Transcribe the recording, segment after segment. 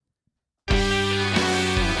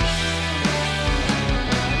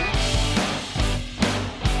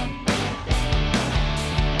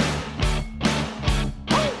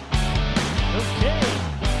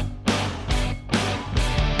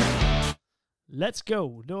Let's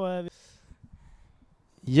go! Da er vi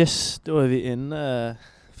Yes, da er vi inne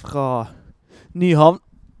fra Nyhavn.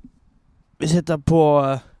 Vi sitter på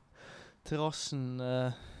terrassen.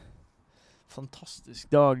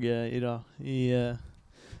 Fantastisk dag i dag i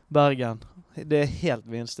Bergen. Det er helt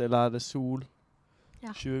vindstille. Det er sol.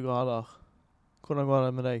 Ja. 20 grader. Hvordan går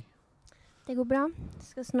det med deg? Det går bra. Jeg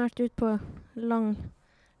skal snart ut på lang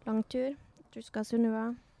tur. Du skal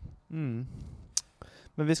Sunniva.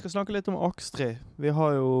 Men vi skal snakke litt om Akstri. Vi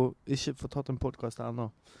har jo ikke fått tatt en podcast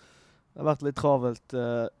ennå. Det har vært litt travelt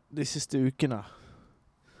de siste ukene.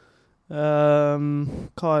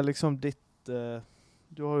 Hva er liksom ditt...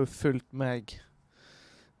 du har jo fulgt meg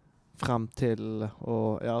frem til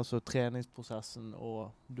altså treningsprosessen,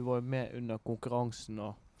 og du var jo med under konkurransen.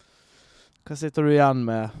 Og hva sitter du igjen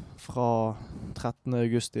med fra 13.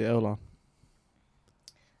 august i Irland?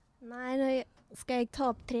 Nei, skal jeg ta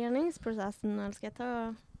opp treningsprosessen, eller skal jeg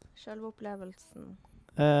ta selve opplevelsen?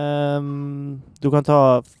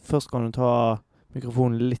 Først kan du ta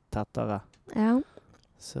mikrofonen litt tettere. Ja.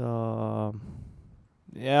 Så...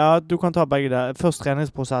 Ja, du kan ta begge der. Først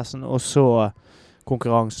treningsprosessen, og så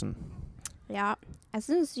konkurransen. Ja. Jeg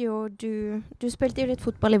synes jo du spilte jo litt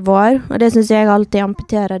fotball i vår, og det synes jeg alltid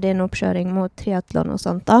amputerer din oppkjøring mot triathlon og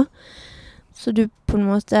sånt da. Så du på en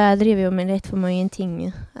måte driver jo med litt for mange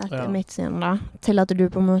ting etter mitt syn da, til at du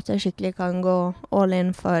på en måte skikkelig kan gå all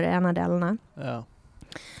in for en av delene. Ja.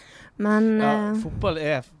 Men... fotball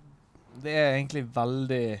det er egentlig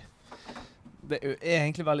veldig... Det er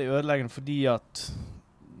egentlig veldig ødeleggende, fordi at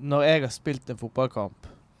når jeg har spilt en fotballkamp,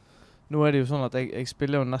 nå er det jo sånn at jeg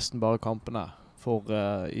spiller jo nesten bare kampene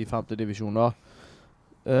i 5. divisjon da.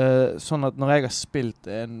 Sånn at når jeg har spilt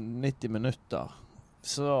 90 minutter,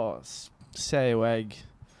 så ser jo jeg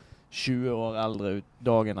 20 år eldre ut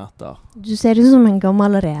dagen etter. Du ser ut som en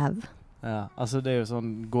gammel rev. Ja, altså det er jo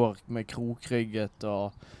sånn, går med krokrygget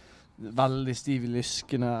og veldig stiv i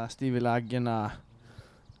lyskene, stiv i leggene.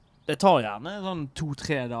 Det tar gjerne sånn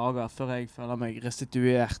 2-3 dager før jeg føler meg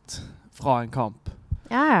restituert fra en kamp.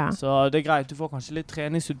 Ja. Så det er greit, du får kanskje litt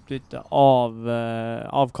treningsutbytte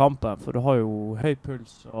av kampen, for du har jo høy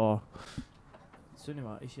puls, og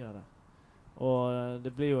Sunniva ikke gjør det. Og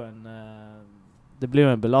det blir jo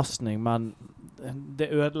en belastning, men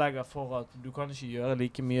det ødelegger for at du kan ikke gjøre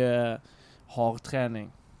like mye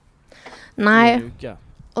hardtrening. Nei,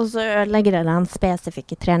 og så ødelegger det den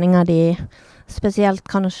spesifikke treningen de, spesielt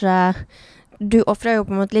kanskje, du offrer jo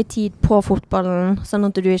på en måte litt tid på fotballen, sånn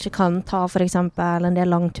at du ikke kan ta for eksempel en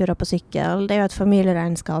del langturer på sykkel. Det er jo et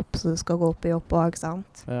familieregnskap som skal gå opp i opp også,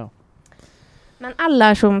 sant? Ja. Men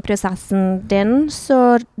ellers om prosessen din,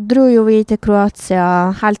 så dro jo vi til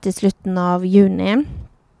Kroatia helt til slutten av juni,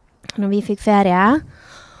 når vi fikk ferie.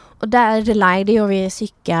 Og der leide jo vi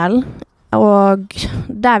sykkel, og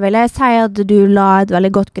der vil jeg si at du la et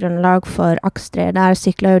veldig godt grunnlag for Akstri. Der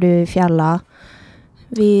syklet jo du i fjellet.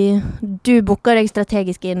 Du booket deg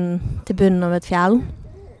strategisk inn til bunnen av et fjell.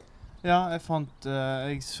 Ja, jeg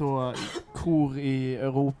så hvor i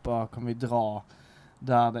Europa kan vi dra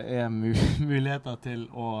der det er muligheter til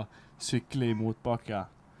å sykle i motbakke.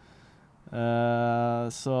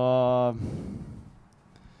 Så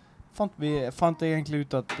fant jeg egentlig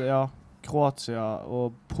ut at Kroatia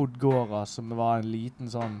og Podgora, som var en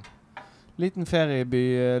liten ferieby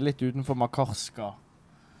litt utenfor Makarska,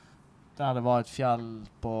 der det var et fjell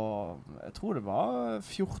på, jeg tror det var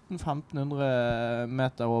 1400-1500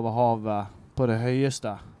 meter over havet på det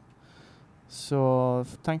høyeste. Så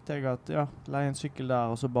tenkte jeg at, leie en sykkel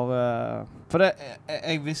der, og så bare... For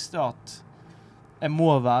jeg visste at jeg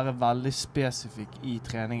må være veldig spesifikk i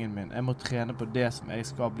treningen min. Jeg må trene på det som jeg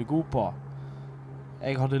skal bli god på.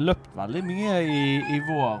 Jeg hadde løpt veldig mye i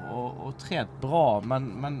vår, og trent bra,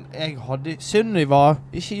 men jeg hadde... Sunniva,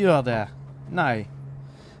 ikke gjør det. Nei.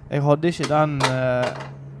 Jeg hadde ikke den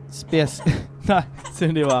Nei,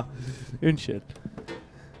 Sunniva. Unnskyld.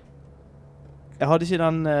 Jeg hadde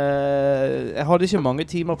ikke mange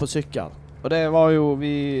timer på sykkel. Og det var jo,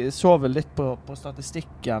 vi så vel litt på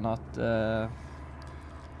statistikken at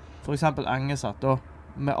for eksempel Engeseth da,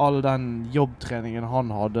 med all den jobbtreningen han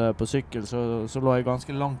hadde på sykkel, så lå jeg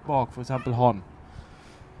ganske langt bak for eksempel han.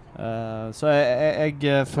 Så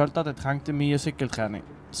jeg følte at jeg trengte mye sykkeltrening.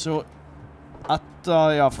 Så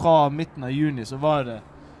fra midten av juni så var det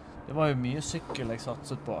var jo mye sykkel jeg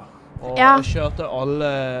satset på. Og jeg kjørte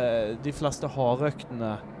de fleste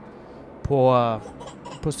hardøktene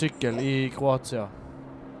på sykkel i Kroatia.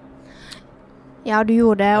 Ja, du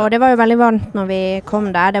gjorde det, og det var jo veldig varmt når vi kom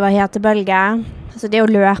der. Det var hetebølge. Så det å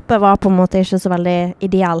løpe var på en måte ikke så veldig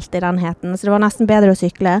ideelt i den heten, så det var nesten bedre å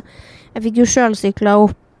sykle. Jeg fikk jo selv syklet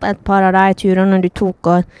opp et par av de turene du tok,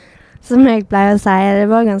 og som jeg pleier å si, det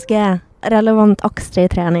var ganske relevant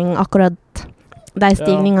akstri-trening, akkurat de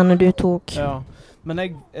stigningene du tok. Ja, men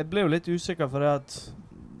jeg ble jo litt usikker for det at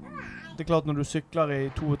det er klart når du sykler i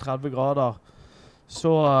 32 grader,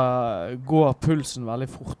 så går pulsen veldig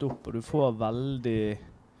fort opp, og du får veldig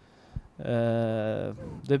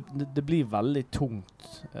det blir veldig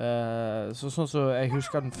tungt. Sånn så jeg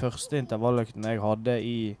husker den første intervalløkten jeg hadde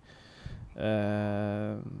i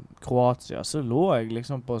Kroatia, så lå jeg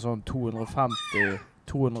liksom på sånn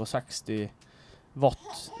 250-260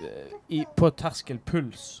 watt på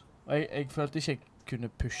terskelpuls. Og jeg følte ikke jeg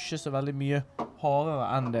kunne pushe så veldig mye hardere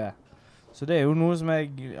enn det. Så det er jo noe som jeg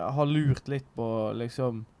har lurt litt på,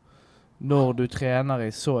 liksom, når du trener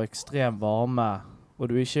i så ekstrem varme, og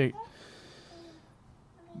du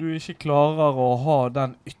ikke klarer å ha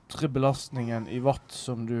den ytre belastningen i watt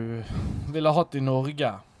som du ville ha hatt i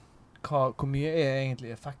Norge. Hvor mye er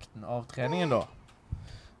egentlig effekten av treningen da?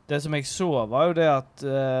 Det som jeg så var jo det at,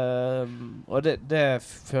 og det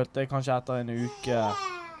følte jeg kanskje etter en uke,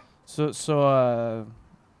 så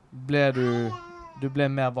ble du ble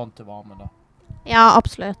mer vant til varmen da. Ja,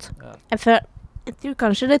 absolutt. Ja. Jeg tror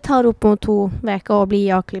kanskje det tar opp mot 2 veker å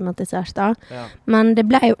bli akklimatisert da. Ja. Men det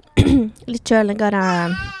ble jo litt kjøligere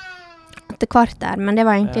etter hvert der. Men det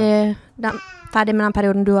var egentlig ferdig med den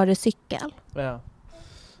perioden du hadde sykkel.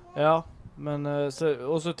 Ja, men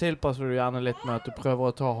også tilpasser du gjerne litt med at du prøver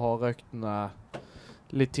å ta hardøktene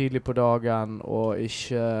litt tidlig på dagen, og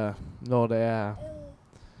ikke når det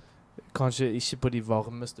kanskje ikke på de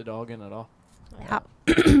varmeste dagene da. Ja.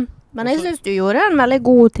 Men jeg synes du gjorde en veldig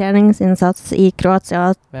god treningsinnsats i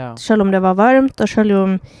Kroatia, selv om det var varmt, og selv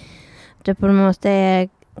om det på en måte er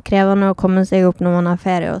krevende å komme seg opp når man har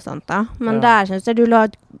ferie og sånt da. Men der synes jeg du la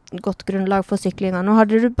et godt grunnlag for syklingen. Nå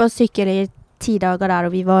hadde du bare sykkel i 10 dager der,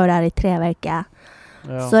 og vi var der i 3 veker.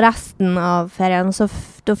 Ja. Så resten av ferien,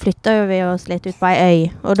 da flyttet vi oss litt ut på ei øy,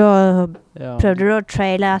 og da prøvde du å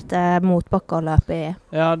traile etter motbakke og løpe i.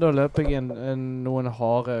 Ja, da løp jeg noen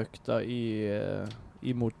harde økter i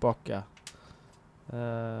motbakke.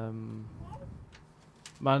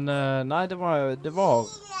 Men nei, det var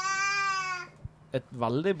et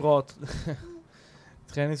veldig bra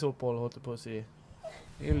treningsopphold, holdt jeg på å si.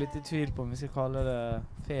 Jeg er jo litt i tvil på om vi skal kalle det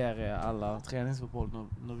ferie eller treningsopphold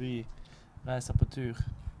når vi reiser på tur.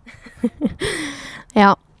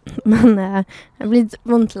 Ja, men jeg blir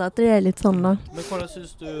vant til at det er litt sånn da. Men hvordan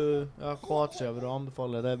synes du Kroatia, vil du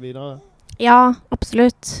anbefale det videre? Ja,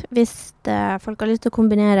 absolutt. Hvis folk har lyst til å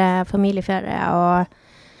kombinere familieferie og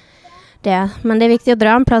det. Men det er viktig å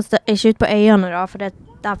dra en plass, ikke ut på øyene da, for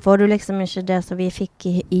der får du liksom ikke det som vi fikk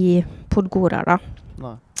i Podgora da.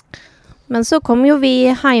 Nei. Men så kom jo vi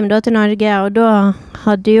hjem da til Norge, og da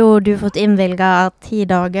hadde jo du fått innvilget 10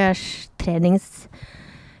 dagers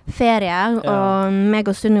treningsferie, og meg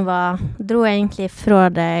og Sunniva dro egentlig fra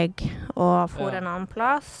deg og for en annen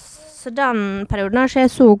plass. Så den perioden har ikke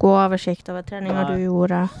jeg så god oversikt over treninger du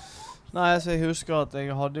gjorde. Nei, så jeg husker at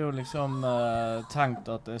jeg hadde jo liksom tenkt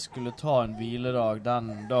at jeg skulle ta en hviledag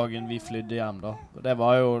den dagen vi flydde hjem da. Og det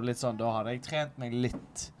var jo litt sånn, da hadde jeg trent meg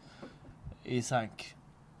litt i senk.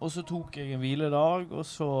 Og så tok jeg en hviledag, og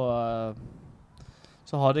så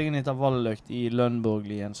hadde jeg en intervalløkt i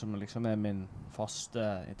Lønborglien, som liksom er min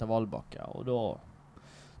faste intervallbakke. Og da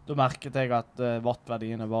merket jeg at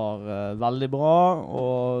wattverdiene var veldig bra,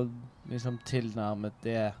 og liksom tilnærmet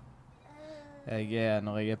det jeg er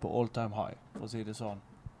når jeg er på all time high, for å si det sånn.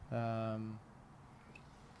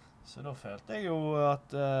 Så da følte jeg jo at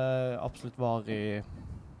absolutt var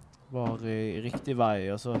i riktig vei.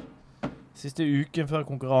 Og så siste uken før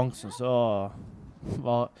konkurransen så vi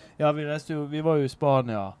var jo i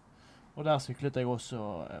Spania, og der syklet jeg også,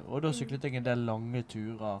 og da syklet jeg en del lange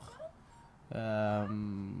turer,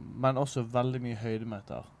 men også veldig mye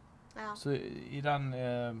høydemeter. Ja. Så i den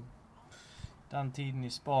tiden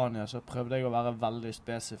i Spania så prøvde jeg å være veldig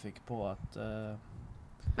spesifikk på at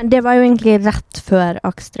men det var jo egentlig rett før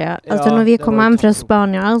Akstria. Altså når vi kom hjem fra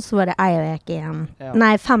Spania, så var det 1 veke igjen. Ja.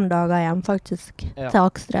 Nei, 5 dager igjen faktisk til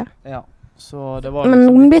Akstria. Ja. Så det var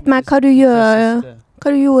liksom, men litt mer hva du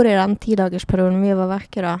gjorde i den 10-dagersperioden vi var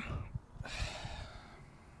vekke da?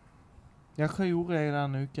 Ja, hva gjorde jeg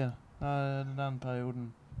den uken? Den perioden?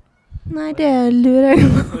 Nei, det lurer jeg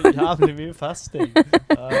på. Jævlig mye festing.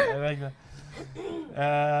 Jeg vet ikke.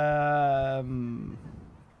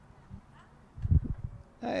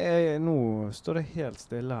 Nå står det helt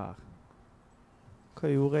stille her. Hva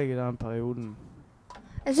gjorde jeg i den perioden?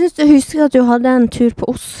 Jeg synes du husker at du hadde en tur på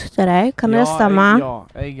Osterøy, kan det stemme?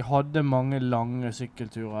 Jeg hadde mange lange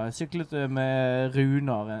sykkelturer. Jeg syklet med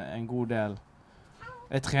Runar en god del.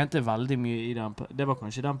 Jeg trente veldig mye i den. Det var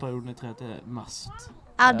kanskje den perioden jeg trente mest.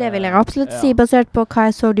 Ja, det vil jeg absolutt si, basert på hva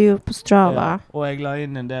jeg så du gjorde på Strava. Ja. Og jeg la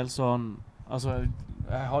inn en del sånn, altså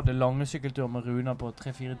jeg hadde lange sykkeltur med Runa på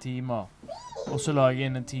 3-4 timer, og så la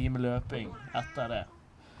jeg inn en time løping etter det.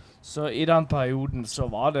 Så i den perioden så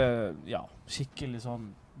var det, ja, skikkelig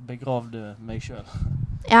sånn begravde meg selv.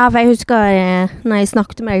 Ja, for jeg husker når jeg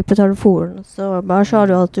snakket med deg på telefonen, så bare sa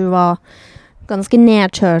du at du var ganske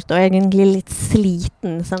nedkjørt og egentlig litt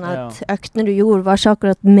sliten, sånn at øktene du gjorde var ikke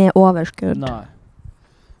akkurat med overskudd. Nei.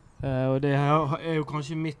 Og det er jo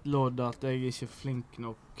kanskje mitt lodd at jeg ikke er flink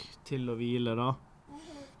nok til å hvile da.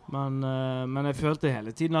 Men jeg følte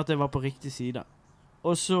hele tiden at jeg var på riktig side.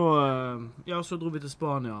 Og så, så dro vi til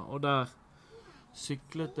Spania, og der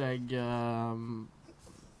syklet jeg,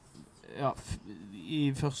 i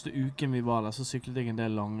første uken vi var der, så syklet jeg en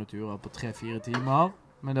del lange turer på 3-4 timer,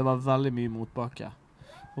 men det var veldig mye motbakke.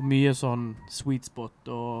 Og mye sånn sweet spot,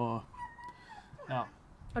 og ja.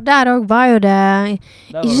 Og der også var jo det,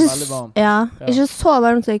 der var det veldig varmt. Ja, ikke så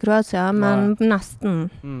varmt som i Kroatia, men nesten.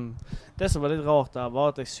 Det som var litt rart der,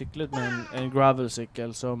 var at jeg syklet med en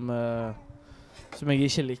gravel-sykkel som jeg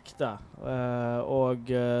ikke likte.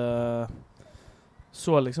 Og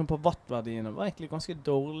så liksom på wattverdiene var egentlig ganske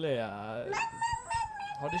dårlige.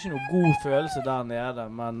 Hadde ikke noe god følelse der nede,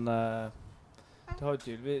 men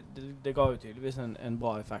det ga jo tydeligvis en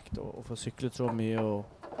bra effekt å få syklet så mye. Og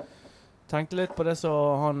tenkte litt på det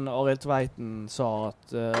som han Arild Tveiten sa, at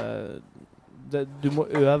du må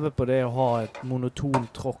øve på det å ha et monotont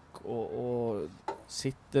tråkk og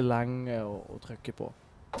sitte lenge og trykke på.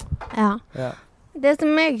 Ja. Det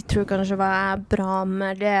som jeg tror kanskje var bra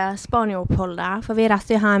med det Spania-oppholdet, for vi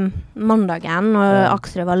reiste hjem mandagen, og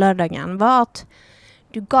Aksel var lørdagen, var at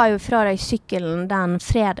du ga jo fra deg sykkelen den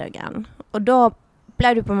fredagen. Og da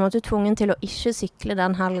ble du på en måte tvungen til å ikke sykle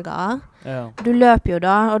den helga. Du løp jo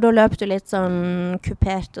da, og da løp du litt sånn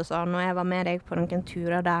kupert og sånn, og jeg var med deg på noen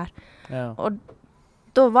turer der. Og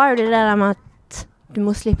da var jo det der med at du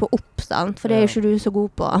må slippe opp, sant? For det er jo ikke du så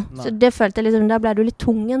god på. Nei. Så det følte jeg liksom, der ble du litt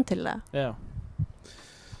tvungen til det.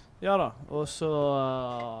 Ja da, og så,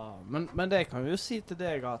 men det kan vi jo si til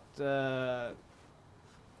deg at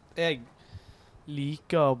jeg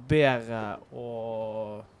liker bedre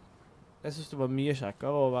og jeg synes det var mye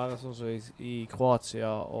kjekkere å være sånn som i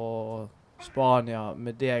Kroatia og Spania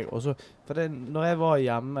med deg også. For det, når jeg var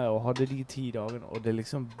hjemme og hadde de 10 dagene, og det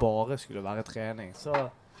liksom bare skulle være trening, så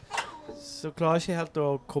klarer jeg ikke helt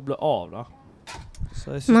å koble av da.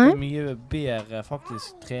 Så jeg synes det er mye bedre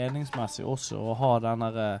faktisk treningsmessig også å ha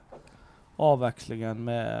denne avvekslingen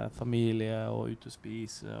med familie og ut og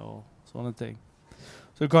spise og sånne ting.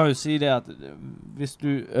 Så du kan jo si det at hvis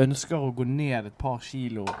du ønsker å gå ned et par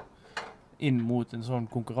kilo inn mot en sånn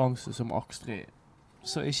konkurranse som Akstri,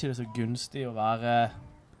 så er ikke det så gunstig å være...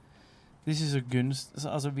 Det er ikke så gunstig...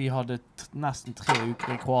 Altså, vi hadde nesten 3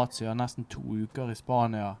 uker i Kroatia, nesten 2 uker i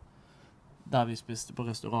Spania, der vi spiste på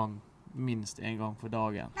restaurant minst en gang for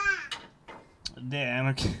dagen. Det er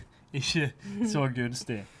nok ikke så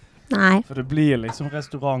gunstig. Nei. For det blir liksom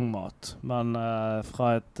restaurantmat, men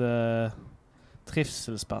fra et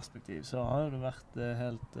trivselsperspektiv så har det vært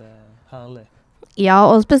helt herlig. Ja,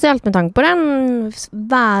 og spesielt med tanke på den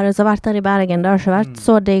været som har vært her i Bergen. Det har ikke vært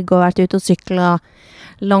så digg å vært ute og sykle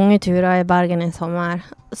lange turer i Bergen i sommer.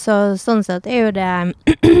 Så sånn sett er jo det,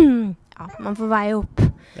 man får veie opp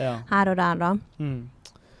her og der da.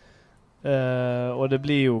 Og det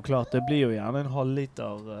blir jo klart, det blir jo gjerne en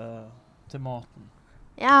halvliter til maten.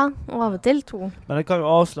 Ja, og av og til 2. Men jeg kan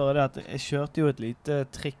jo avsløre det at jeg kjørte jo et lite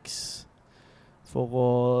triks for å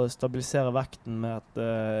stabilisere vekten med at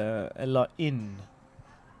jeg la inn,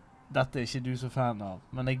 dette er ikke du så fan av,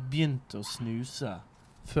 men jeg begynte å snuse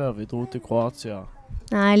før vi dro til Kroatia.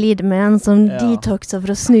 Nei, jeg lider med en sånn detoxer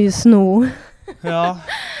for å snuse nå. Ja,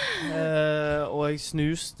 og jeg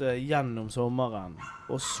snuste gjennom sommeren,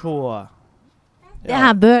 og så... Det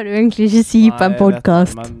her bør du egentlig ikke si på en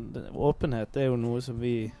podcast. Men åpenhet er jo noe som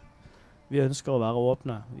vi ønsker å være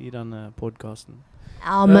åpne i denne podcasten.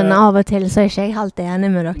 Ja, men av og til så er ikke jeg helt enig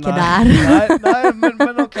med dere der. Nei,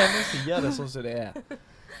 men ok, nå sier det sånn som det er.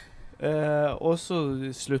 Og så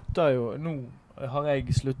slutter jo, nå har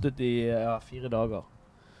jeg sluttet i 4 dager.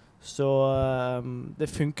 Så det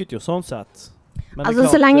funket jo sånn sett. Men altså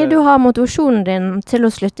så lenge du har motivasjonen din til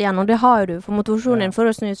å slutte igjen, og det har du, for motivasjonen din for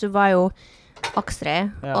å snuse var jo Akstri,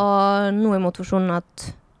 og nå er motivasjonen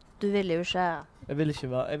at du vil jo ikke... Jeg vil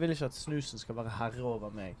ikke at snusen skal være herre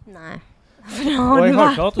over meg. Nei. Og jeg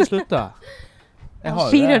har klart å slutte.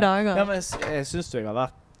 4 dager. Ja, men jeg synes du jeg har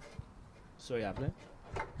vært så jævlig.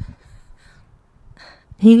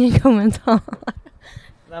 Ingen kommentar.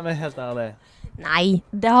 Nei, men helt ærlig. Nei,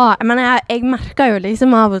 men jeg merker jo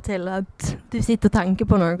liksom av og til at du sitter og tenker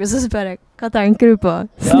på noe, og så spør jeg, hva tenker du på?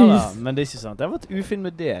 Snus? Ja, men det er ikke sant. Jeg har vært ufin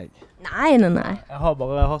med deg. Nei. Jeg har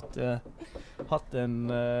bare hatt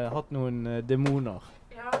noen demoner.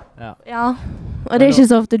 Ja, og det er ikke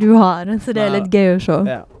så ofte du har, så det er litt gøy å se.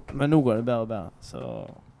 Ja, men nå går det bedre og bedre, så...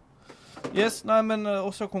 Yes, nei, men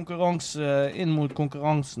også konkurranse, inn mot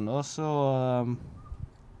konkurransen, og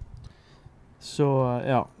så,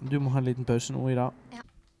 ja, du må ha en liten pause nå, Ida. Ja.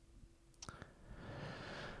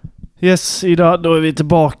 Yes, Ida, da er vi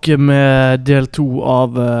tilbake med del 2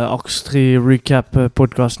 av Aksj3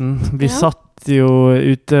 Recap-podcasten. Vi satt jo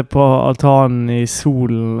ute på altanen i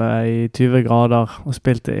solen i 20 grader og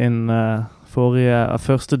spilte inn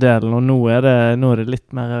første delen, og nå er det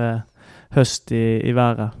litt mer høst i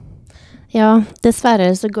været. Ja,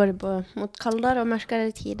 dessverre så går det mot kaldere og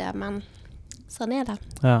mørkere tider, men sånn er det.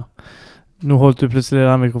 Ja. Nå holdt du plutselig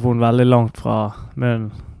den mikrofonen veldig langt fra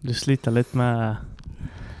munnen. Du sliter litt med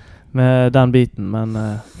den biten, men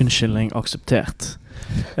unnskyldning akseptert.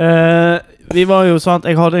 Vi var jo sånn at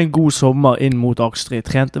jeg hadde en god sommer inn mot Aksj3,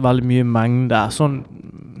 trente veldig mye mengde. Sånn,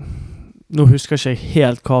 nå husker jeg ikke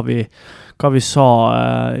helt hva vi sa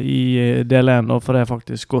i del 1, for det er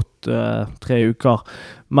faktisk gått 3 uker.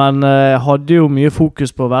 Men jeg hadde jo mye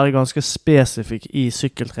fokus på å være ganske spesifikk i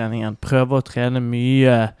sykkeltreningen. Prøve å trene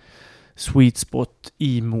mye sweet spot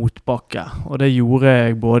i motbakke. Og det gjorde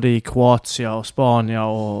jeg både i Kroatia og Spania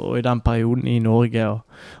og i den perioden i Norge. Og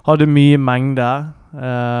hadde mye mengde.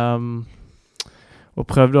 Og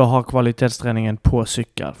prøvde å ha kvalitetstreningen på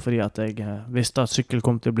sykkel, fordi at jeg visste at sykkel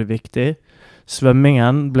kom til å bli viktig.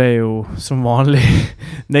 Svømmingen ble jo som vanlig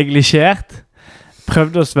neglisjert.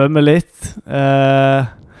 Prøvde å svømme litt.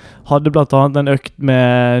 Hadde blant annet en økt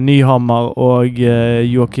med Nyhammer og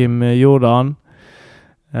Joakim Jordan.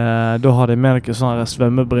 Da hadde jeg med noen sånne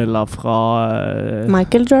svømmebriller fra...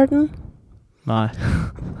 Michael Jordan? Nei.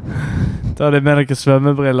 Da hadde jeg med noen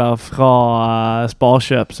svømmebriller fra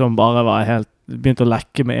Sparkjøp som bare var begynte å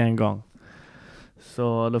lekke med en gang. Så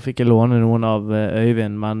da fikk jeg låne noen av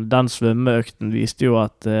Øyvind, men den svømmeøkten viste jo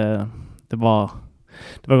at det var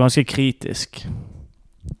ganske kritisk.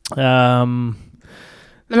 Men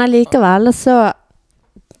allikevel så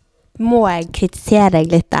må jeg kritisere deg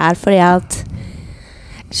litt der, fordi at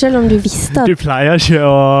selv om du visste at... Du pleier ikke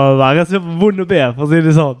å være så vond å be, for å si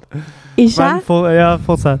det sånn. Ikke? Men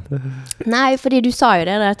fortsett. Nei, fordi du sa jo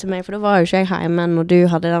det der til meg, for da var jo ikke jeg hjemme når du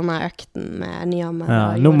hadde denne økten med Nyhammer. Ja,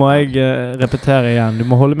 nå må jeg repetere igjen. Du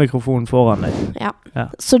må holde mikrofonen foran deg. Ja.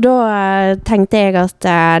 Så da tenkte jeg at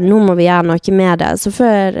nå må vi gjøre noe med det. Så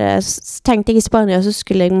før tenkte jeg i Spania så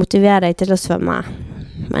skulle jeg motivere deg til å svømme.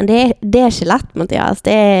 Men det er ikke lett, Mathias.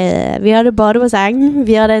 Vi hadde badebasseng.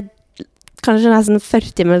 Vi hadde kanskje nesten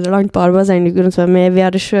 40 meter langt badebasseng du kunne svømme i. Vi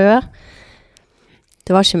hadde sjø.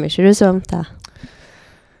 Det var ikke mye du svømte.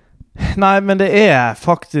 Nei, men det er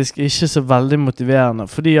faktisk ikke så veldig motiverende,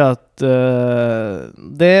 fordi at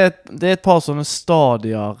det er et par sånne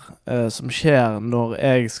stadier som skjer når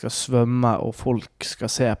jeg skal svømme og folk skal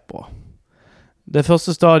se på. Det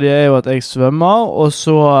første stadiet er jo at jeg svømmer, og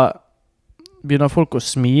så begynner folk å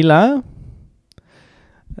smile.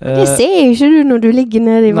 Det ser jo ikke du når du ligger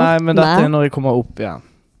nede i vannet. Nei, men dette er når jeg kommer opp igjen.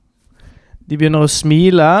 De begynner å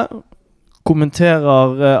smile,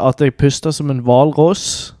 kommenterer at jeg puster som en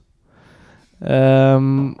hvalross. Ta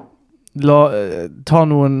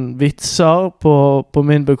noen vitser på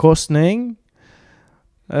min bekostning.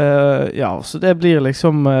 Ja, så det blir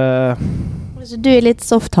liksom... Så du er litt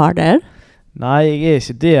soft-harder? Nei, jeg er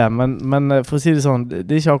ikke det, men for å si det sånn, det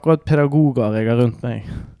er ikke akkurat pedagoger jeg har rundt meg.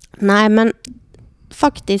 Nei, men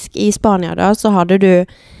faktisk i Spania da, så hadde du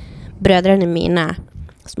brødrene mine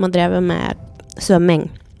som har drevet med svømming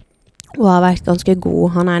og har vært ganske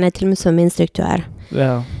god. Han er til og med svømmeinstruktør.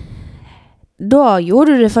 Ja. Da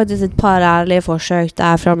gjorde du faktisk et par ærlige forsøk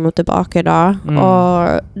der frem og tilbake da,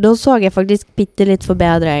 og da så jeg faktisk bitte litt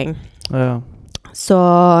forbedring. Ja. Så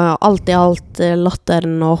alt i alt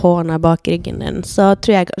latteren og hårene bak ryggen din, så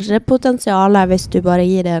tror jeg kanskje det er potensialet hvis du bare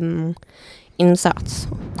gir det en innsats.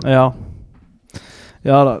 Ja.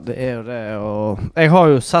 Ja da, det er jo det, og jeg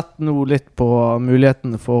har jo sett nå litt på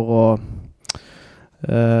mulighetene for å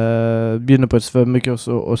begynne på et svømmekurs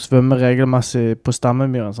og svømme regelmessig på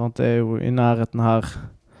Stemmemyren, sant? Det er jo i nærheten her.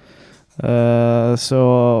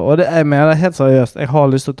 Og det, jeg mener helt seriøst, jeg har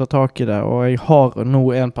lyst til å ta tak i det, og jeg har nå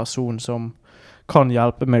en person som kan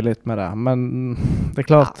hjelpe meg litt med det, men det er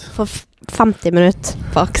klart... Ja, for 50 minutter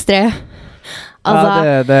på Aksj3. Altså,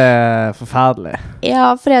 ja, det er forferdelig. Ja,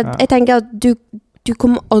 for jeg tenker at du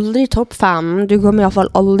kommer aldri i topp 5, du kommer i hvert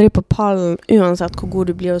fall aldri på pallen, uansett hvor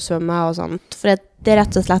god du blir å svømme og sånt, for det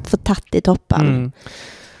rett og slett for tett i toppen.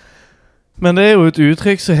 Men det jo et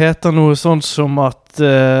uttrykk som heter noe sånn som at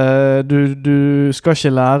du skal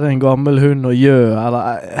ikke lære en gammel hund å gjø, eller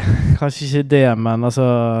kanskje ikke det, men altså,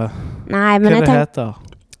 Nei, men hva det heter?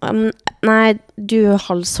 Nei, du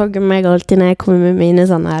halshogger meg alltid når jeg kommer med mine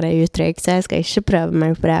sånne her uttrykk, så jeg skal ikke prøve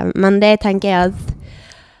meg på det. Men det tenker jeg at,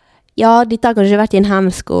 ja, dette har kanskje vært i en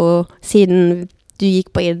hemsko siden du gikk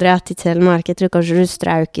på idrett i Telemark. Jeg tror kanskje du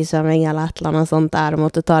strauk i svømming eller et eller annet sånt der og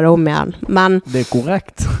måtte ta det om igjen. Men, det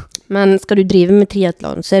korrekt. Men skal du drive med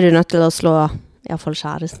triathlon, så du nødt til å slå i hvert fall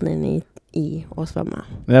kjæresten din i å svømme.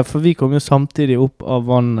 Ja, for vi kom jo samtidig opp av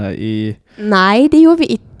vannet i... Nei, det gjorde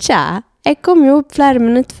vi ikke. Jeg kom jo opp flere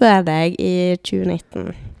minutter før deg i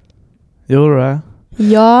 2019. Gjorde du det?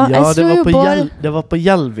 Ja, jeg slo jo både... Det var på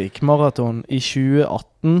Gjelvik maraton i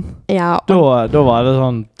 2018. Ja. Da var det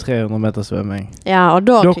sånn 300 meter svømming. Ja, og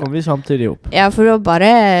da kom vi samtidig opp. Ja, for da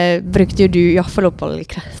bare brukte jo du i hvert fall opp alle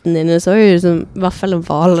kreftene dine, så jo som i hvert fall en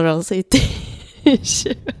valer altså ute i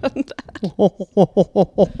sjøen der.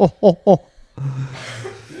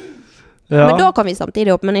 Ja. Men da kom vi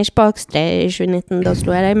samtidig opp, men ikke på Akstre i 2019, da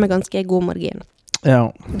slo jeg deg med ganske god margin. Ja.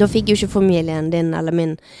 Da fikk jo ikke familien din eller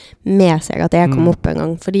min med seg at jeg kom opp en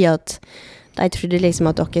gang, fordi at de trodde liksom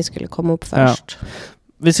at dere skulle komme opp først. Ja.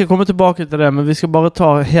 Vi skal komme tilbake til det, men vi skal bare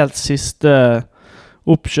ta helt siste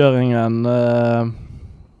oppkjøringen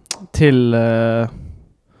til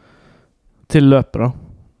løpet da.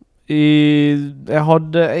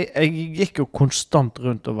 Jeg gikk jo konstant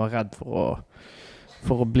rundt og var redd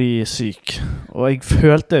for å bli syk. Og jeg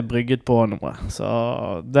følte jeg brygget på noe. Så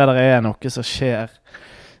det der noe som skjer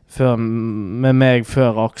med meg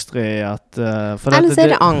før Akstri. Eller så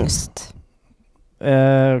det angst.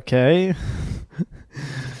 Ok.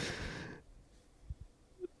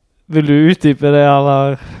 Vil du utdype det,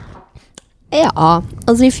 eller? Ja,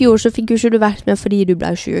 altså i fjor så fikk jo ikke du vært med fordi du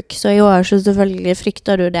ble syk. Så i år så selvfølgelig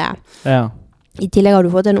frykter du det. Ja. I tillegg har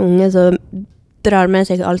du fått en unge som drar med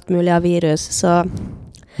seg alt mulig av virus, så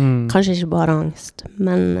kanskje ikke bare angst,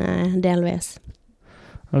 men delvis.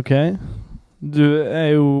 Ok. Du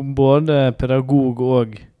jo både pedagog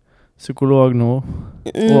og psykolog nå,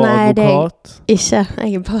 og advokat. Nei, ikke.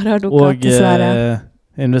 Jeg bare advokat, dessverre.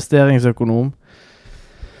 Og investeringsøkonom.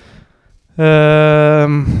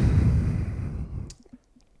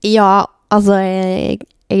 Ja, altså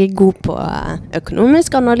jeg god på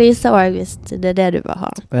økonomisk analyse, og jeg visste det det du vil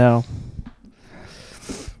ha. Ja.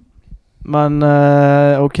 Men,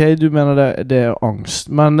 ok, du mener det angst.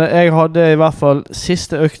 Men jeg hadde i hvert fall,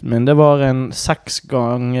 siste økten min, det var en 6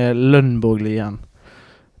 ganger Lønborglien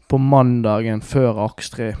på mandagen før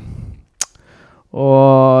Akstri.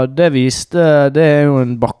 Og det viste, det jo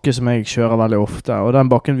en bakke som jeg kjører veldig ofte, og den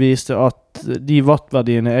bakken viste at de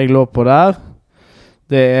wattverdiene jeg lå på der,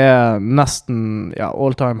 det nesten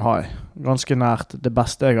all time high. Ganske nært det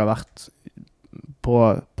beste jeg har vært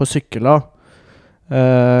på sykkel da.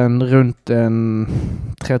 Rundt en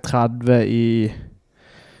 330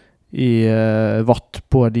 i watt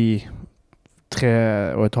på de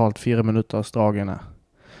 3,5-4 minutters dragene.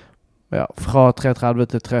 Ja, fra 330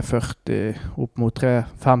 til 340, opp mot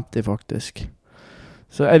 350 faktisk.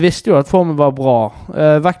 Så jeg visste jo at formen var bra.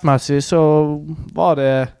 Vektmessig så var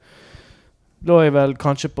det, da jeg vel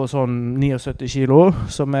kanskje på sånn 79 kilo,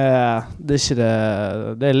 som det ikke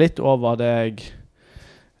det litt over det jeg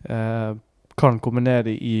kan komme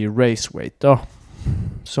ned i race weight da.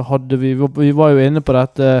 Så hadde vi var jo inne på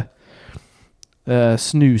dette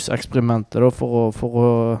snus-eksperimentet da, for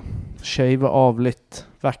å shave av litt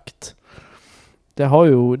vekt. Det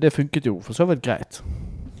funket jo for så vidt greit.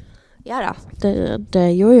 Ja da, det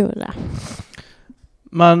gjorde jo det.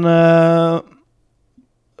 Men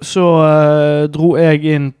så dro jeg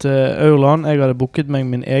inn til Aurland. Jeg hadde booket meg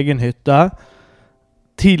min egen hytte.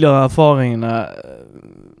 Tidligere erfaringene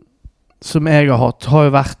som jeg har hatt, har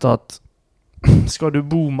jo vært at skal du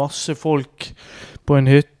bo masse folk på en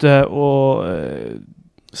hytte og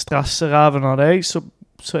stresse ræven av deg, så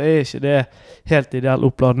ikke det helt ideell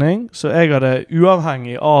oppladning. Så jeg hadde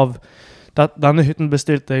uavhengig av denne hytten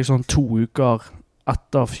bestilte jeg sånn 2 uker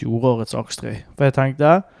etter fjorårets Akstri. For jeg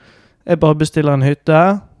tenkte, jeg bare bestiller en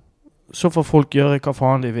hytte, så får folk gjøre hva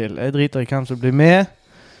faen de vil. Jeg driter i hvem som blir med,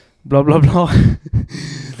 bla bla bla.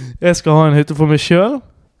 Jeg skal ha en hytte for meg selv.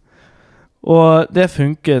 Og det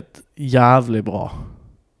funket jævlig bra.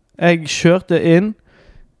 Jeg kjørte inn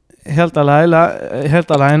helt alene.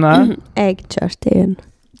 Jeg kjørte inn.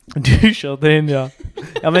 Du kjørte inn, ja.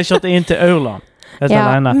 Ja, men jeg kjørte inn til Aurland. Ja,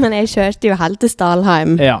 alene. Men jeg kjørte jo helt til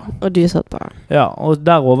Stalheim, og du satt på. Ja, og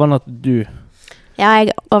der overnattet du. Ja,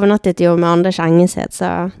 jeg overnattet jo med Anders Engeseth, så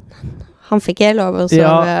han fikk jeg lov å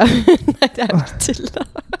sove. Nei, det er ikke til da.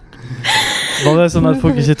 Bare sånn at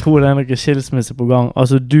folk ikke tror det er noe skilsmisse på gang.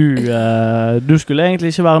 Altså, du skulle egentlig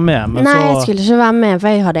ikke være med, men Nei, jeg skulle ikke være med, for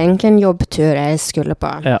jeg hadde egentlig en jobbtur jeg skulle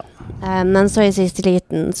på. Ja. Men så i siste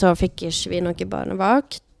liten så fikk ikke vi noe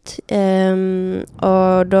barnevakt.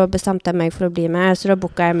 Og da bestemte jeg meg for å bli med, så da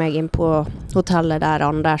booket jeg meg inn på hotellet der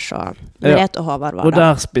Anders og Merete og Håvard var og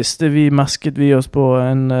der mesket vi oss på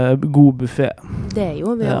en god buffet. Det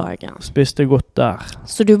gjorde vi også, ja. Spiste godt der.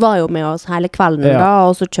 Så du var jo med oss hele kvelden da,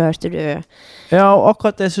 og så kjørte du. Ja, og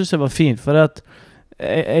akkurat det synes jeg var fint, for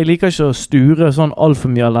jeg liker ikke å sture sånn alt for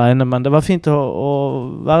mye alene, men det var fint å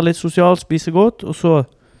være litt sosial, spise godt, og så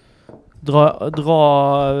dra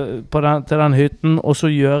til den hytten, og så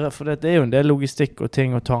gjøre, for det er jo en del logistikk og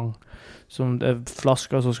ting og tang, som det er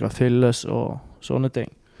flasker som skal fylles og sånne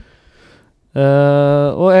ting.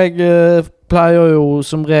 Og jeg pleier jo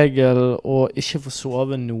som regel å ikke få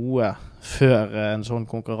sove noe før en sånn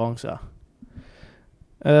konkurranse.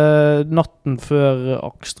 Natten før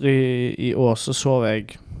Akstri i år så sov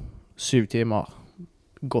jeg 7 timer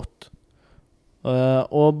godt.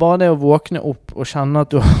 Og bare det å våkne opp og kjenne at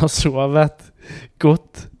du har sovet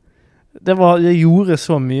godt, det gjorde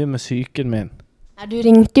så mye med psyken min. Ja, du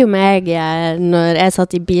ringte jo meg når jeg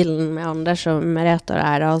satt i bilen med Anders og Merete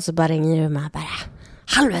og så bare ringte du meg bare,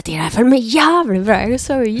 helvete, jeg føler meg jævlig bra, jeg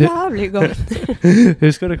så jævlig godt.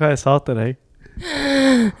 Husker du hva jeg sa til deg?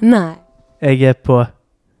 Nei. Jeg på...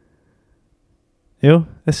 Jo,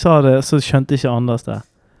 jeg sa det, så skjønte ikke Anders det.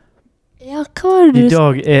 Ja, hva var det du... I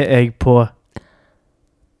dag jeg på...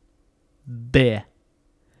 B.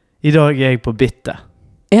 I dag jeg på bitte.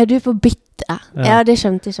 Ja, du er på bitte. Ja, det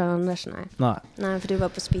skjønte ikke Anders, nei. Nei, for du var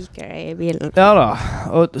på speaker i bilen. Ja da,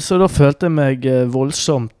 så da følte jeg meg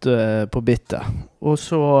voldsomt på bitte. Og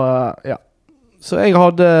så, ja. Så jeg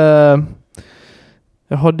hadde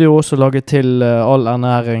jo også laget til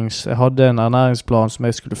jeg hadde en ernæringsplan som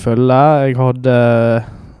jeg skulle følge. Jeg hadde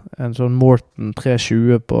en sånn Morton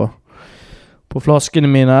 320 på flaskene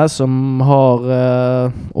mine, som har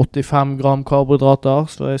 85 gram karbohydrater,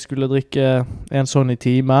 så jeg skulle drikke en sånn i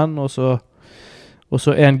timen, og så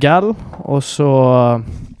en gel, og så...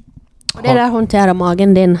 Og det der håndterer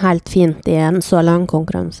magen din helt fint i en så lang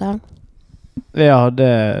konkurranse? Ja,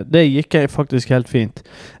 det gikk jeg faktisk helt fint.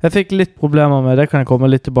 Jeg fikk litt problemer med, det kan jeg komme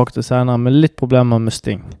litt tilbake til senere, men litt problemer med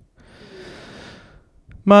sting.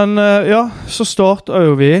 Men ja, så startet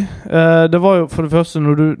jo vi. Det var jo for det første,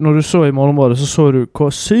 når du så i målområdet, så så du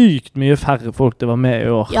hvor sykt mye færre folk det var med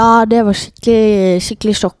i år. Ja, det var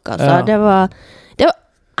skikkelig sjokk, altså. Ja. Det var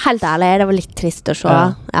helt ærlig, det var litt trist å se.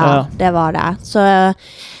 Ja, det var det. Så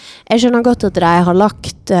jeg skjønner godt at de har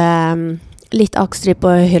lagt litt Akstri på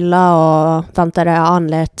hylla og ventet det an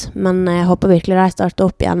litt, men jeg håper virkelig de starter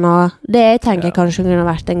opp igjen, og det jeg tenker kanskje kunne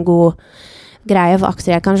vært en god greie for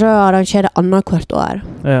Akstri. Jeg kanskje arrangere det annet hvert år.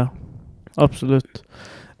 Ja, absolutt.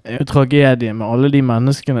 Det er jo tragedie med alle de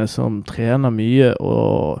menneskene som trener mye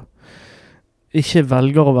og ikke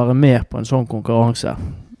velger å være med på en sånn konkurranse.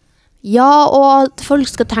 Ja, og at folk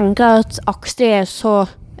skal tenke at Akstri er så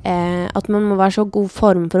at man må være så god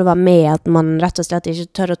form for å være med, at man rett og slett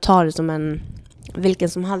ikke tør å ta det som en hvilken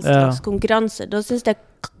som helst slags konkurranse. Da synes jeg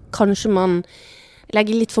kanskje man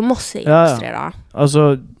legger litt for masse i Akstri da.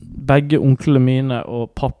 Altså, begge onklene mine og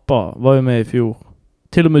pappa var jo med i fjor.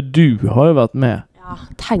 Til og med du har jo vært med. Ja,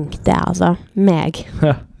 tenk det altså. Meg.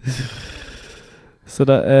 Så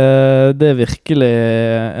det er virkelig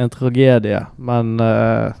en tragedie, men...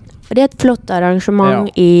 For det er et flott arrangement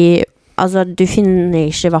i... Altså, du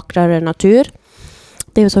finner ikke vakrere natur.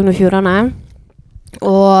 Det er jo Sogn og Fjordane.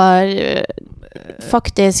 Og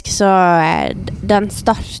faktisk så den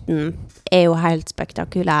starten er jo helt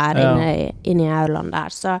spektakulær inne i aulaen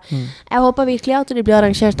der. Så jeg håper virkelig at det blir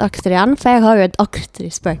arrangert Akstri igjen, for jeg har jo et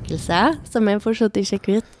Akstri-spøkelse som jeg fortsatt ikke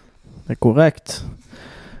kvitt. Det er korrekt.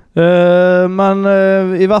 Men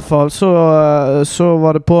i hvert fall så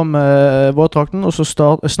var det på med våtdrakten, og så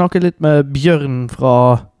snakket litt med Bjørn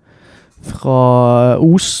fra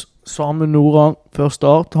Os, Samme Noran, før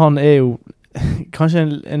start. Han er jo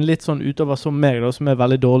kanskje en litt sånn utover som meg da, som er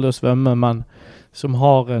veldig dårlig å svømme, men som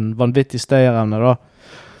har en vanvittig stayerevne da.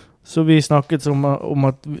 Så vi snakket om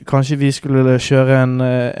at kanskje vi skulle kjøre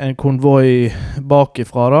en konvoi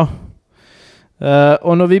bakifra da.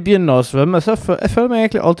 Og når vi begynner å svømme, så jeg føler meg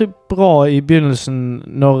egentlig alltid bra i begynnelsen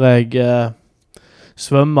når jeg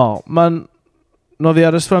svømmer. Men når vi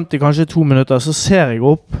hadde svømt i kanskje 2 minutter, så ser jeg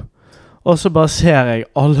opp, og så bare ser jeg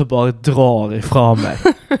alle bare drar ifra meg.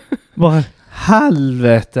 Bare,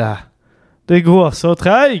 helvete! Det går så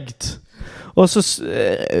tregt! Og så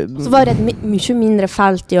Så var det et mye mindre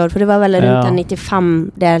felt i år, for det var vel rundt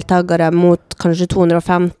 95 deltakere mot kanskje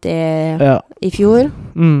 250 i fjor.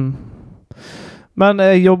 Men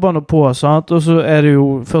jeg jobber nå på, sant? Og så det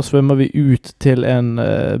jo, først svømmer vi ut til en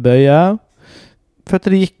bøye. For at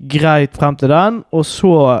det gikk greit frem til den, og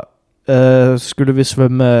så skulle vi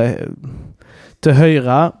svømme til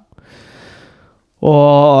høyre.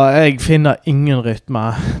 Og jeg finner ingen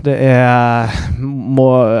rytme. Det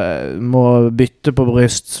må bytte på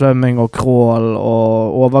brystsvømming og crawl,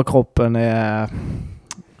 og overkroppen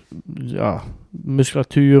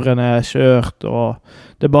muskulaturen kjørt, og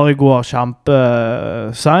det bare går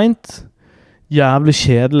kjempeseint. Jævlig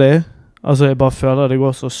kjedelig. Altså, jeg bare føler det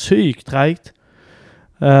går så sykt tregt.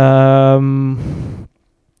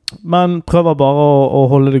 Men prøver bare å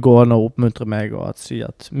holde det gående og oppmuntre meg og si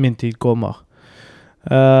at min tid kommer.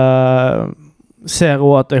 Ser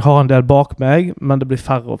også at jeg har en del bak meg, men det blir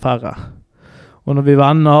færre og færre. Og når vi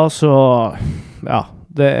vender, så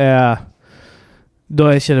da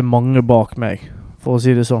ikke det mange bak meg, for å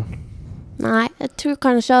si det sånn. Nei, jeg tror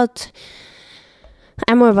kanskje at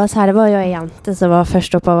jeg må jo bare si, det var jo en jente som var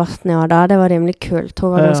først oppe av vattnet i år da. Det var rimelig kult.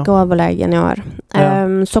 Hun var ganske overlegen i år.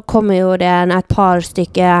 Så kommer jo det et par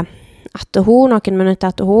stykker etter hun, noen minutter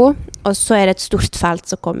etter hun, og så det et stort felt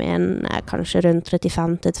som kommer inn kanskje rundt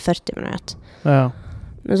 35-40 minutter.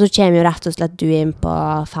 Men så kommer jo rett og slett du inn på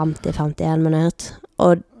 50-51 minutter,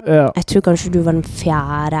 og jeg tror kanskje du var den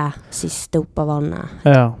fjerde siste opp av vannet.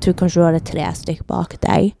 Jeg tror kanskje du hadde 3 stykker bak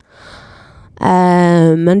deg.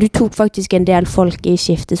 Men du tok faktisk en del folk i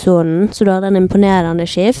skiftesonen, så du hadde en imponerende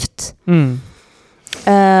skift.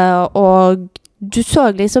 Og du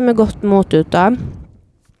så liksom med godt mot ut da.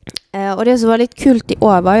 Og det som var litt kult i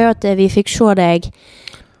år var jo at vi fikk se deg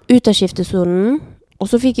ut av skiftesonen, og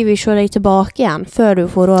så fikk vi se deg tilbake igjen før du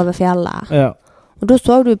får over fjellet. Og da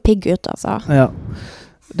så du pigg ut, altså.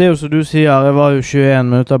 Det jo som du sier, jeg var jo 21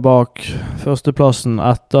 minutter bak førsteplassen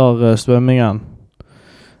etter svømmingen.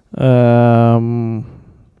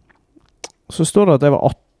 Så står det at jeg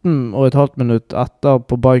var 18,5 minutter etter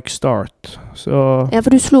på bike start. Så for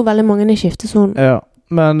du slo veldig mange i skiftesonen.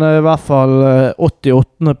 Men i hvert fall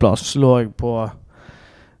 88. plass lå jeg på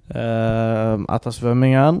etter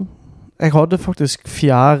svømmingen. Jeg hadde faktisk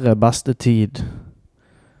 4. beste tid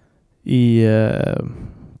i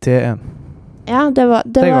T1. Det var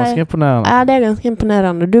ganske imponerende. Ja, det ganske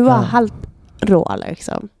imponerende. Du var helt rå,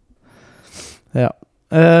 liksom.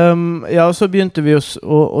 Så begynte vi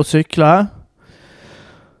å sykle.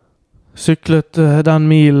 Syklet den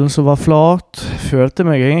milen som var flat. Følte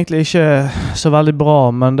meg egentlig ikke så veldig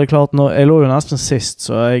bra, men det klart, jeg lå jo nesten sist,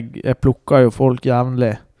 så jeg plukket jo folk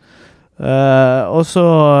jevnlig. Og så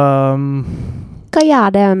Hva gjør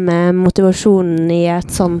det med motivasjonen i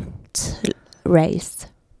et sånt race?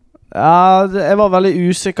 Jeg var veldig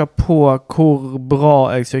usikker på hvor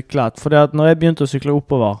bra jeg syklet, fordi at når jeg begynte å sykle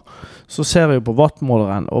oppover, så ser vi jo på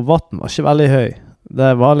wattmåleren, og watten var ikke veldig høy.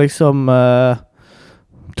 Det var liksom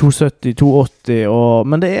 270, 280,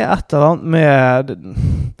 men det et eller annet med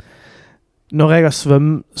når jeg har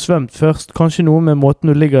svømt først, kanskje noe med måten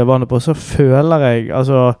du ligger i vannet på, så føler jeg,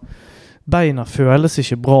 altså beina føles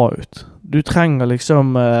ikke bra ut. Du trenger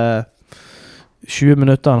liksom 20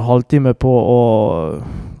 minutter, en halvtime på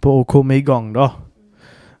å komme i gang da.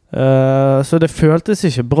 Så det føltes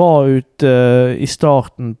ikke bra ut i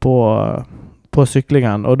starten på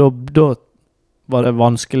syklingen, og da var det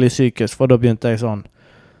vanskelig psykisk, for da begynte jeg sånn,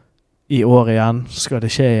 i år igjen, skal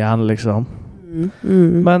det skje igjen, liksom.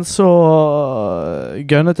 Men så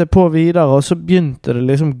gønnet jeg på videre, og så begynte det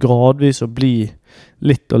liksom gradvis å bli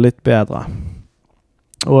litt og litt bedre.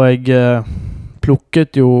 Og jeg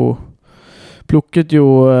plukket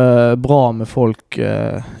jo bra med folk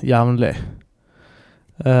jevnlig.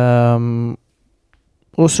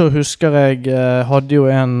 Og så husker jeg hadde jo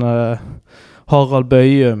en Harald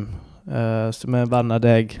Bøyum, som en venn av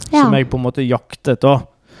deg, som jeg på en måte jaktet da.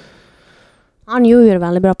 Han gjorde det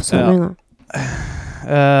veldig bra på svømmingen.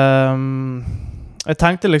 Jeg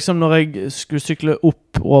tenkte liksom når jeg skulle sykle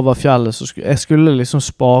opp over fjellet, så jeg skulle liksom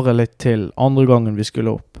spare litt til andre gangen vi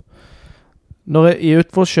skulle opp. I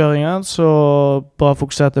utforkjøringen så bare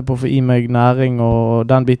fokuserte jeg på å få i meg næring og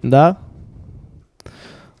den biten der.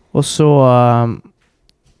 Og så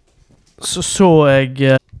jeg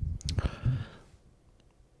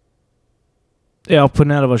på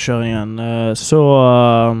nedoverkjøringen så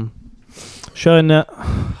kjører jeg ned.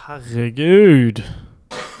 Herregud.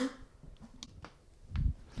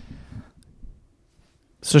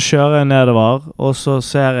 Så kjører jeg nedover, og så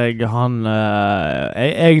ser jeg han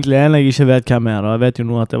egentlig en jeg ikke vet hvem da. Jeg vet jo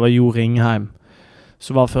nå at det var Jo Ringheim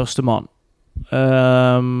som var første mann.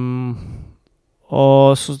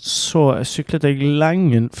 og så syklet jeg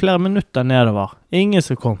lenge, flere minutter nedover. Ingen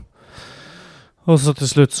som kom. Og så til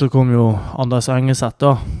slutt så kom jo Anders Engeseth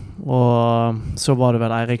da, og så var det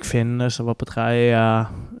vel Eirik Finne som var på tredje,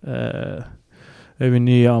 Øyvind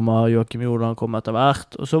Nyhammer, Joakim Jordan kom etter hvert,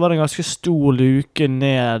 og så var det en ganske stor luke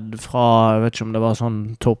ned fra, jeg vet ikke om det var sånn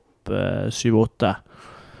topp 7-8.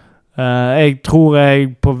 Jeg tror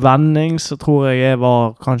på vending så tror jeg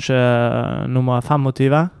var kanskje nummer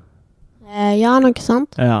 25. Ja, noe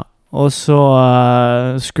sant. Ja, og så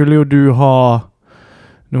skulle jo du ha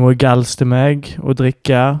noe gels til meg å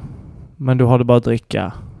drikke, men du hadde bare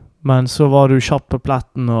drikke. Men så var du kjapp på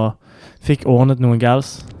pletten og fikk ordnet noen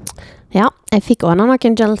gels. Ja, jeg fikk ordnet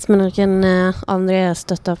noen gels med noen andre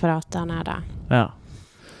støtteapparater nede. Ja.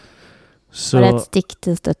 Så, var det et stikk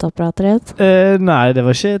til støtteapparatet ditt? Nei, det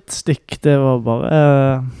var ikke et stikk, det var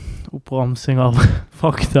bare oppramsing av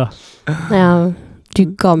fakta. Ja,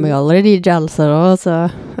 du ga meg aldri de gelser da, så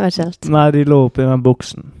jeg vet ikke helt. Nei, de lå oppe i den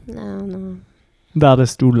boksen. Ja, no. Der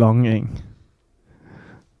det stod Langing.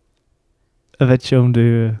 Jeg vet ikke om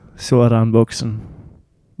du så den boksen.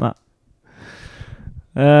 Nei.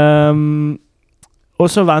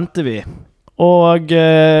 Og så ventet vi. Og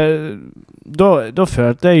da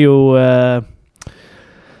følte jeg jo at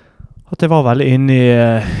jeg var veldig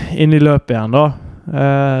inne i løpet igjen da.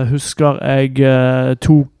 Husker jeg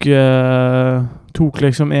tok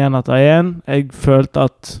liksom en etter en. Jeg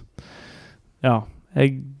følte at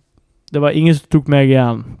det var ingen som tok meg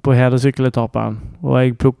igjen på hele sykkeletappen, og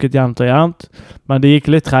jeg plukket jevnt og jevnt, men det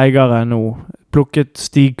gikk litt tregere nå. Plukket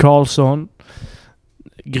Stig Karlsson,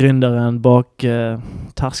 gründeren bak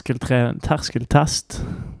terskeltest,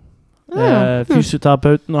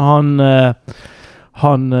 fysioterapeuten, og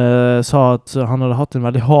han sa at han hadde hatt en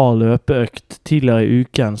veldig hard løpeøkt tidligere i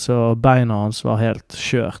uken, så beina hans var helt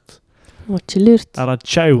kjørt. Det var ikke lurt. Eller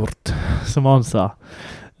kjørt, som han sa.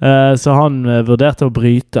 Så han vurderte å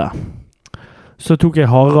bryte. Så tok jeg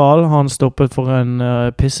Harald, han stoppet for en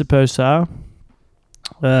pissepause.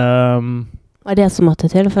 Var det som måtte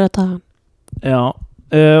til for å ta han? Ja,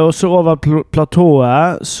 og så over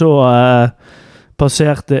platået så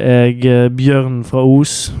passerte jeg Bjørn fra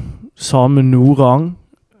Os, Samme Norang,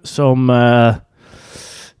 som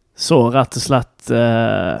så rett og slett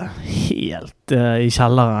helt i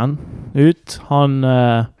kjelleren ut. Han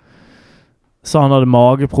sa han hadde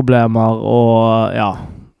mageproblemer, og ja,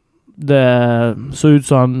 det så ut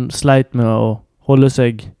som han sleit med å holde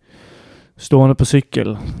seg stående på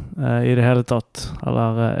sykkel i det hele tatt.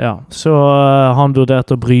 Så han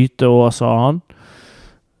vurderte å bryte også, sa han.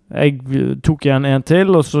 Jeg tok igjen en til,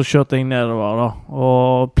 og så kjørte jeg nedover da.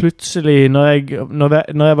 Og plutselig, når jeg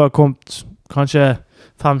var kommet kanskje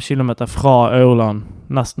 5 kilometer fra Aurland,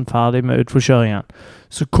 nesten ferdig med utforkjøringen,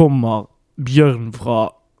 så kommer Bjørn fra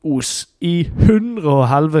Os i 100 og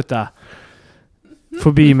helvete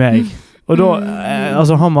forbi meg. Og da,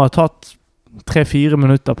 han har tatt 3-4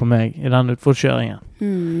 minutter på meg i den utforkjøringen.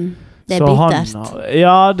 Det er bittert.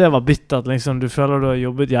 Ja, det var bittert, liksom. Du føler du har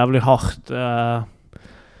jobbet jævlig hardt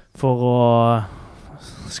for å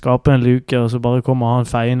skape en luke, og så bare kommer han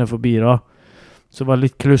feiende forbi da. Så var det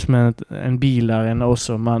litt kluss med en bil der inne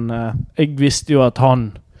også, men jeg visste jo at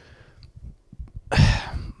han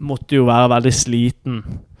måtte jo være veldig sliten.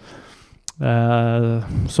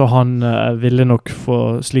 Så han ville nok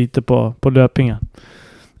få slite på løpingen.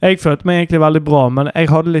 Jeg følte meg egentlig veldig bra, men jeg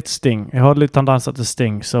hadde litt sting. Jeg hadde litt tendenser til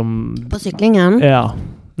sting som... På syklingen? Ja.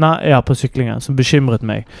 Nei, på syklingen, som bekymret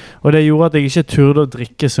meg. Og det gjorde at jeg ikke turde å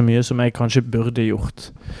drikke så mye som jeg kanskje burde gjort.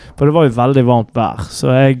 For det var jo veldig varmt vær, så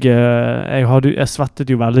jeg svettet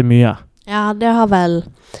jo veldig mye. Ja, det har vel...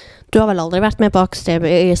 Du har vel aldri vært med på Aksteb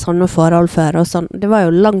i sånne forhold før, og sånn. Det var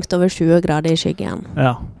jo langt over 20 grader i skyggen.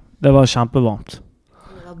 Ja, det var kjempevarmt.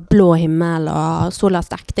 Det var blå himmel, og sola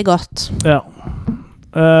stekte godt. Ja.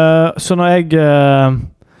 Så når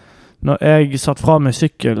jeg satt fra med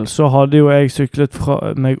sykkel, så hadde jo jeg syklet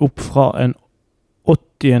meg opp fra en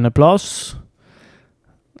 80. plass,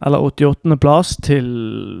 eller 88. plass, til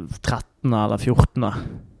 13. eller 14.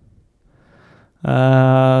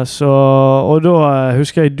 Og da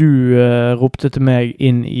husker jeg du ropte til meg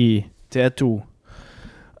inn i T2.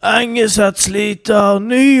 Engeseth sliter,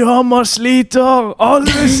 Nyhammer sliter,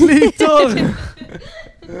 alle sliter!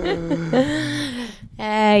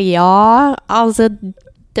 Ja, altså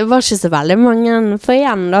det var ikke så veldig mange. For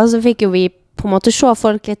igjen da, så fikk jo vi på en måte se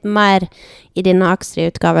folk litt mer i denne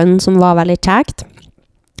Akstri-utgaven, som var veldig kjekt.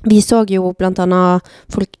 Vi så jo blant annet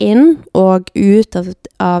folk inn og ut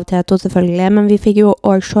av T2 selvfølgelig, men vi fikk jo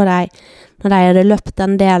også se dem når de hadde løpt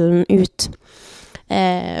den delen ut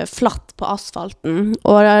flatt på asfalten,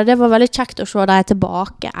 og det var veldig kjekt å se deg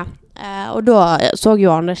tilbake. Og da så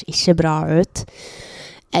jo Anders ikke bra ut.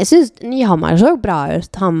 Jeg synes Nyhammer så bra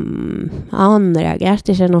ut. Han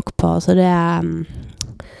reagerte ikke nok på, så det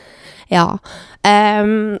ja.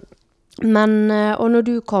 Men, og når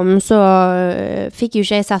du kom, så fikk jo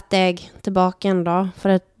ikke jeg sett deg tilbake igjen da,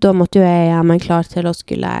 for da måtte jo jeg gjøre meg klar til å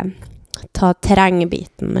skulle ta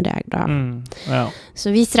terrengbiten med deg da. Ja.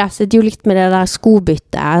 Så vi stresset jo litt med det der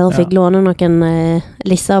skobyttet, og fikk låne noen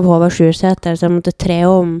lisser av Håvard Sjurseter, så jeg måtte tre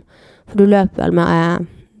om, for du løp vel med...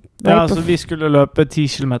 Ja, så vi skulle løpe 10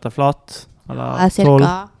 kilometer flatt, eller 12.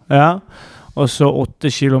 Cirka. Ja, og så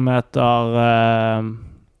 8 kilometer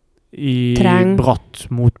i Terreng. bratt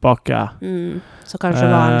motbakke. Så kanskje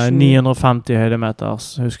det var 950 høydemeter,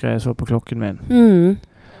 husker jeg så på klokken min. Det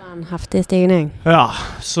var en heftig stigning. Ja,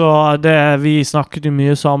 så vi snakket jo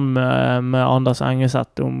mye sammen med Anders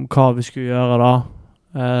Engeseth om hva vi skulle gjøre da.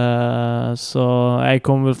 Så jeg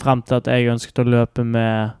kom vel frem til at jeg ønsket å løpe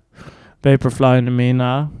med Vaporflyene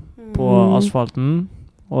mine på asfalten,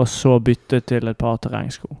 og så bytte til et par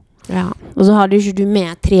terrengsko. Ja, og så hadde jo ikke du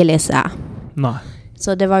med trilisse. Nei.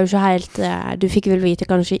 Så det var jo ikke helt... Du fikk vel vite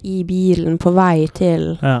kanskje i bilen på vei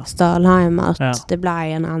til Stalheim at det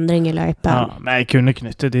ble en endring i løypen. Ja, men jeg kunne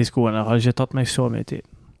knytte de skoene. Det hadde ikke tatt meg så mye tid.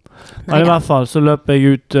 Men i hvert fall så løp jeg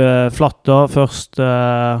ut flatt da, først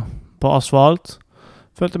på asfalt.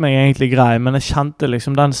 Følte meg egentlig grei, men jeg kjente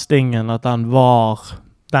liksom den stingen at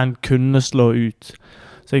den kunne slå ut.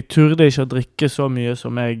 Så jeg turde ikke å drikke så mye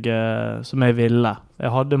som jeg ville.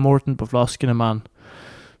 Jeg hadde Morten på flaskene, men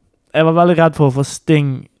jeg var veldig redd for å få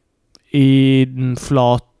sting i den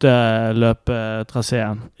flate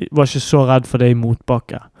løpetraseen. Jeg var ikke så redd for det i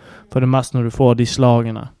motbakke, for det mest når du får de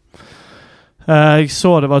slagene. Jeg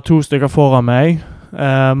så det var 2 stykker foran meg,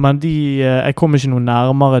 men jeg kom ikke noe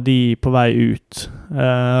nærmere de på vei ut.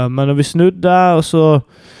 Men når vi snudde, og så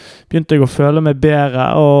begynte jeg å føle meg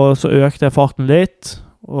bedre, og så økte jeg farten litt,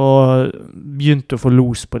 og begynte å få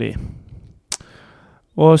los på de.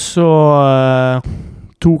 Og så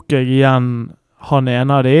tok jeg igjen han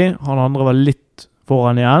ene av de, han andre var litt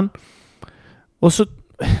foran igjen. Og så,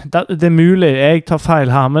 det er mulig jeg tar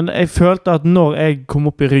feil her, men jeg følte at når jeg kom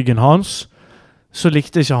opp i ryggen hans, så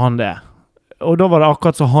likte ikke han det. Og da var det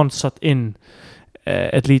akkurat så han satt inn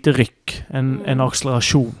et lite rykk, en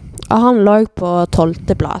akselerasjon. Ja, han lå på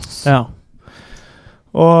 12. plass. Ja.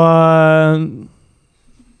 Og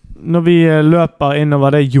når vi løper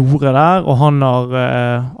innover det jordet der, og han har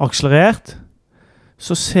akselerert,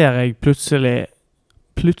 så ser jeg plutselig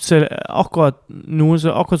akkurat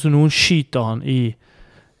som noen skyter han i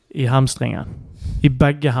hamstringen. I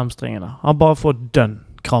begge hamstringene. Han bare får dønn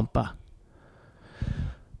krampe.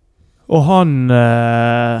 Og han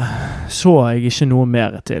så jeg ikke noe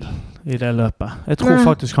mer til i det løpet. Jeg tror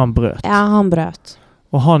faktisk han brøt. Ja, han brøt.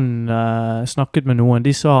 Og han snakket med noen.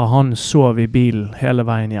 De sa han sov i bilen hele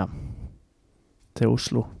veien hjem til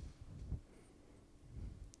Oslo.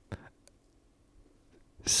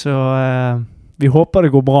 Så vi håper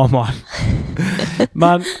det går bra med han.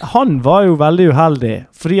 Men han var jo veldig uheldig,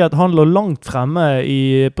 fordi at han lå langt fremme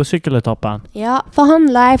på sykkeletappen. Ja, for han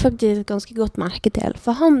la jeg faktisk ganske godt merke til.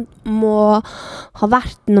 For han må ha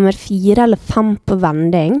vært nummer 4 eller 5 på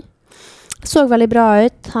vending. Så veldig bra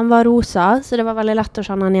ut. Han var rosa, så det var veldig lett å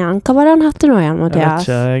kjenne han igjen. Hva var det han hette nå igjen, Mathias?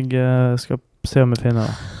 Jeg vet ikke, jeg skal se om jeg finner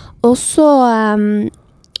det. Og så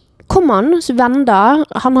kom han, så venda.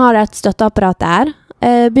 Han har et støtteapparat der.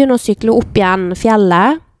 Begynner å sykle opp igjen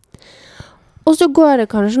fjellet. Og så går det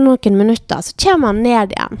kanskje noen minutter, så kommer han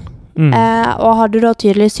ned igjen. Og hadde da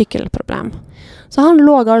tydelig sykkelproblem. Så han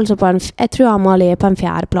lå altså på jeg tror han må ligge på en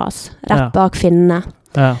 4. plass, rett bak finnene.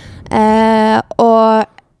 Ja. Og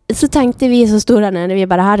så tenkte vi som stod der nede, vi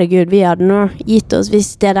bare, herregud, vi hadde nå gitt oss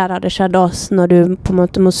hvis det der hadde skjedd oss, når du på en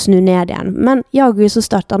måte må snu ned igjen. Men ja, Gud, så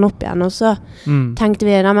startet han opp igjen, og så tenkte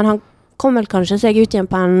vi, nei, men han kom vel kanskje seg ut igjen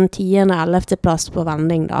på en 10. eller 11. plass på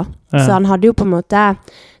vending da. Ja. Så han hadde jo på en måte,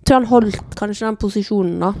 jeg tror han holdt kanskje den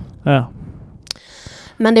posisjonen da. Ja.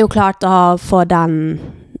 Men det er jo klart å få den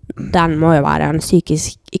må jo være en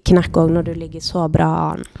psykisk knekk også når du ligger så bra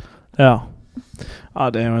an. Ja. Ja,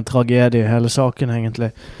 det er jo en tragedie hele saken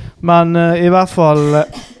egentlig. Men i hvert fall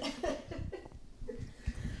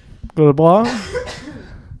går det bra?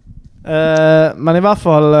 Men i hvert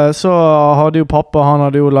fall så hadde jo pappa, han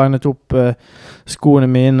hadde jo linet opp skoene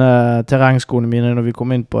mine, terrengskoene mine når vi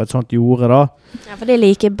kom inn på et sånt jorde da. Ja, for det er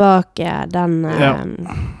like bak den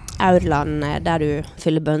aulaen der du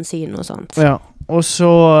fyller bensin og sånt. Ja, og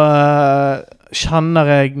så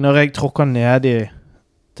kjenner jeg, når jeg tråkker ned i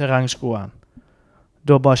terrengskoen,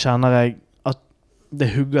 da bare kjenner jeg at det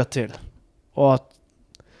hugger til, og at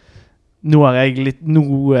nå er jeg litt,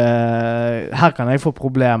 her kan jeg få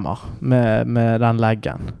problemer med den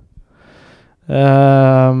leggen.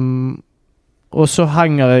 Og så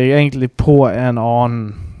henger jeg egentlig på en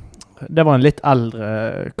annen, det var en litt eldre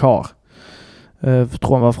kar. Jeg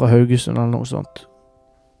tror han var fra Haugesund eller noe sånt.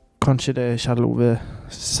 Kanskje det er Kjell Ove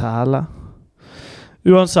Sæle.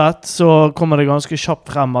 Uansett så kommer det ganske kjapt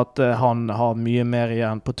frem at han har mye mer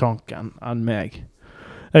igjen på tanken enn meg.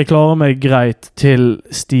 Jeg klarer meg greit til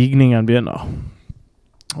stigningen begynner.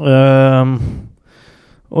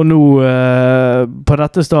 Og nå, på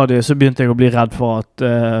dette stadiet, så begynte jeg å bli redd for at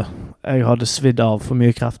jeg hadde svidd av for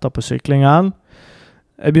mye krefter på syklingen.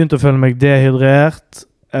 Jeg begynte å føle meg dehydrert.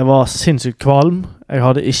 Jeg var sinnssykt kvalm. Jeg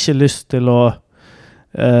hadde ikke lyst til å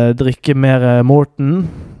drikke mer Morten,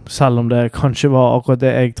 selv om det kanskje var akkurat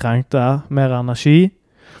det jeg trengte, mer energi.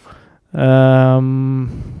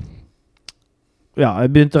 Ja,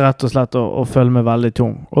 jeg begynte rett og slett å føle meg veldig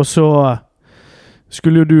tung. Og så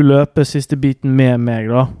skulle jo du løpe siste biten med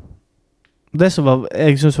meg da. Det som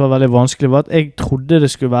jeg synes var veldig vanskelig var at jeg trodde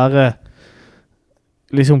det skulle være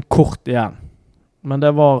liksom kort igjen. Men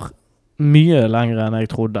det var mye lengre enn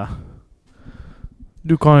jeg trodde.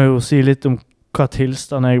 Du kan jo si litt om hva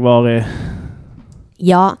tilstand jeg var i.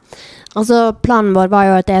 Ja, altså planen vår var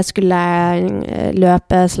jo at jeg skulle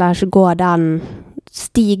løpe/gå den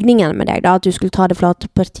stigningen med deg da, at du skulle ta det flate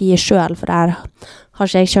partiet selv, for der har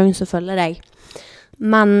ikke jeg sjans å følge deg.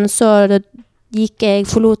 Men så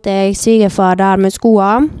forlot jeg svigerfar der med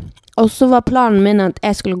skoene, og så var planen min at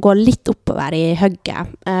jeg skulle gå litt oppover i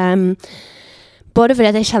høgget. Både fordi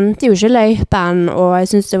at jeg kjente jo ikke løypen, og jeg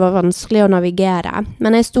syntes det var vanskelig å navigere.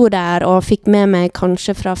 Men jeg sto der og fikk med meg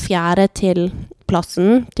kanskje fra 4. til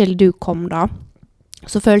plassen, til du kom da.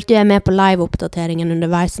 Så følte jeg med på live-oppdateringen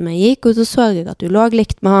underveis som jeg gikk, og så jeg at du lå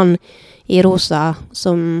likt med han i rosa,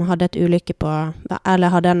 som hadde et ulykke på,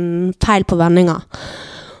 eller hadde en feil på vendinga.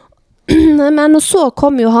 Men så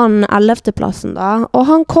kom jo han 11. plassen da, og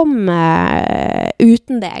han kom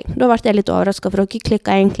uten deg. Da ble jeg litt overrasket, for dere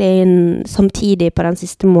klikket egentlig inn samtidig på den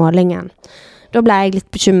siste målingen. Da ble jeg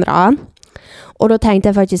litt bekymret, og da tenkte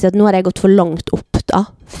jeg faktisk at nå har jeg gått for langt opp da.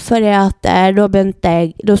 Fordi at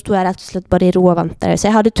da sto jeg rett og slett bare i ro og ventet. Så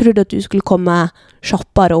jeg hadde trodd at du skulle komme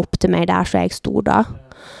kjappere opp til meg der så jeg sto da.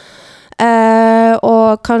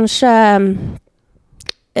 Og kanskje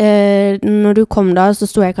når du kom da, så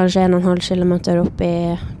sto jeg kanskje 1,5 kilometer opp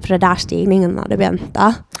fra der stigningen hadde begynt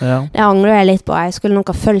da. Ja. Det angrer jeg litt på. Jeg skulle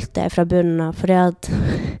nok ha følt det fra bunnen, fordi at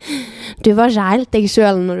du var ikke helt deg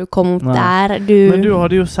selv når du kom opp der. Men du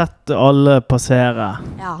hadde jo sett alle passere.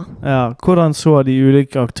 Ja. Hvordan så de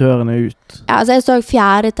ulike aktørene ut? Ja, altså jeg så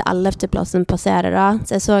 4. til 11. plassen passere da,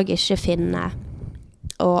 så jeg så ikke Finne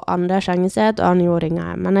og Anders Engeseth og Anne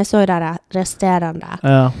Jordinger, men jeg så det resterende.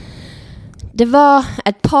 Ja. Det var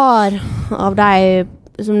et par av de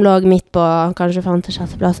som lå midt på kanskje 5. til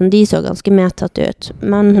 6. plassen, de så ganske medtatt ut.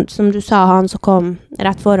 Men som du sa, han som kom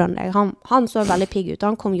rett foran deg, han så veldig pigg ut.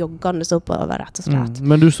 Han kom joggende oppover, rett og slett.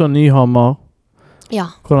 Men du så Nyhammer?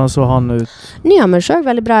 Ja. Hvordan så han ut? Nyhammer så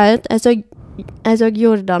veldig bra ut. Jeg så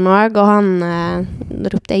Jordan også, og han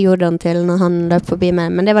ropte jeg Jordan til når han løp forbi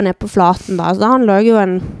meg. Men det var nede på flaten da, så han lå jo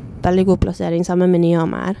en veldig god plassering sammen med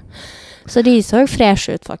Nyhammer. Så de så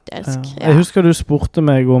fresh ut faktisk. Ja. Jeg husker du spurte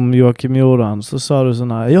meg om Joachim Jordan, så sa du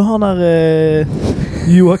sånn her, ja, han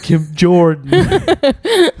Joachim Jordan.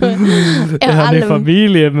 Er han i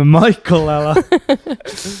familie med Michael, eller?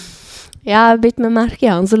 Jeg har bytt med merke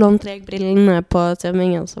han, så lånte jeg brillene på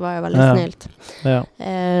tømmingen, så var jeg veldig snilt. Ja.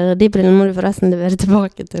 De brillene må du forresten levere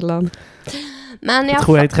tilbake til han. Men jeg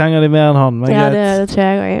tror jeg trenger de mer enn han, men ja, det tror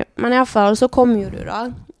jeg også. Men i hvert fall, så kom jo du da.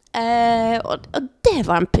 Og det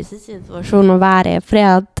var en pussig situasjon å være i, fordi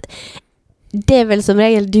at det er vel som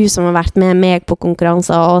regel du som har vært med meg på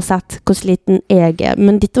konkurranser og sett hvor sliten jeg er,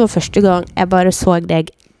 men dette var første gang jeg bare så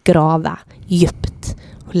deg grave djupt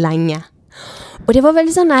og lenge, og det var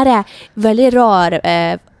veldig sånn veldig rar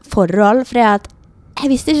forhold, fordi at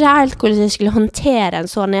jeg visste ikke helt hvordan jeg skulle håndtere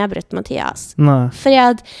en så nedbrutt Mathias. Nei. Fordi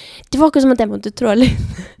at det var ikke som at jeg måtte trå litt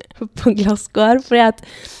på glasskår, fordi at,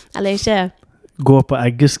 eller ikke gå på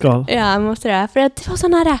eggeskall. Ja, jeg måtte det. For det var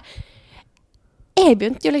sånn jeg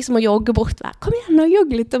begynte jo liksom å jogge bort der. Kom igjen og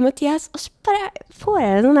jogge litt, Mathias. Og så bare får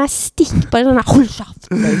jeg en sånn stikk på en sånn hold kjaft,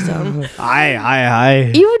 liksom. Hei.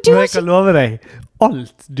 Jo, jeg kan love deg.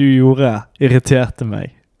 Alt du gjorde irriterte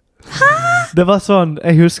meg. Hæ? Det var sånn,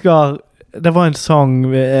 jeg husker, det var en sang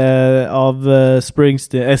av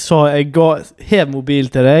Springsteen. Jeg ga helt mobil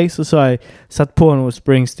til deg, så sa jeg, sett på noe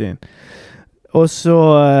Springsteen. Og så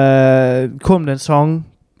kom det en sang,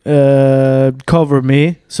 Cover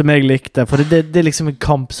Me, som jeg likte, for det er liksom en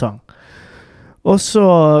kampsang. Og så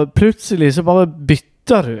plutselig så bare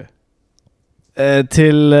bytter du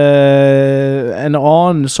til en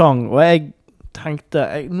annen sang, og jeg tenkte,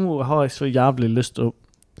 nå har jeg så jævlig lyst til å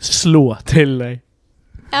slå til deg.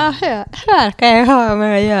 Ja, hør hva jeg har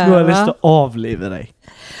med å gjøre. Nå har jeg lyst til å avlive deg.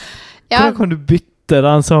 Ja. Hvordan kan du bytte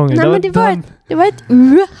den sangen? Nei, men det var et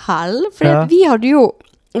uheld, for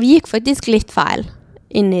vi gikk faktisk litt feil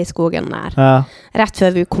inn i skogen der. Ja. Rett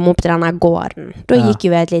før vi kom opp til denne gården. Da gikk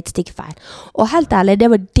jo et litt stikk feil. Og helt ærlig, det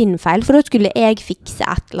var din feil, for da skulle jeg fikse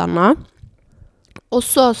et eller annet. Og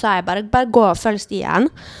så sa jeg bare gå og følg stien,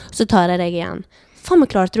 så tar jeg deg igjen. Faen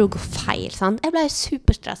meg klarte du å gå feil, sant? Jeg ble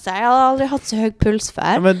superstresset. Jeg hadde aldri hatt så høy puls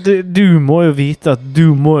før. Ja, men du må jo vite at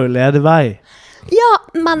du må jo lede vei. Ja,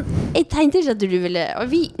 men jeg tenkte ikke at du ville... Og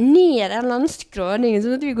vi ned en eller annen skråning,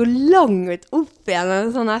 så måtte vi gå langt opp igjen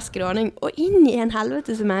en sånn her skråning, og inn i en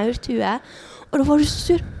helvete som maurtue. Og da var du så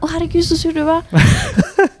sur. Å, herregud, så sur du var.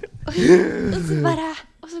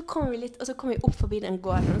 Og så kom vi opp forbi den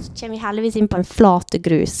gården, og så kommer vi heldigvis inn på en flate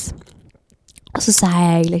grus. Og så sier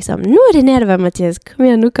jeg liksom, nå det nedover, Mathias, kom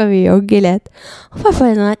igjen, nå kan vi jogge litt. Og bare får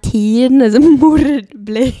jeg sånne tidene som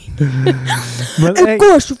mordblikk. Jeg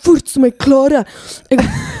går så fort som jeg klarer.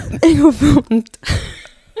 Jeg har vondt.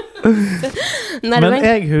 Men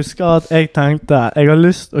jeg husker at jeg tenkte, jeg har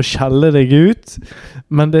lyst å skjelle deg ut,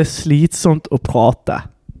 men det slitsomt å prate.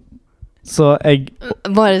 Så jeg...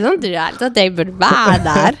 Var det sånn at jeg burde være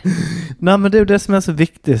der? Nei, men det er jo det som er så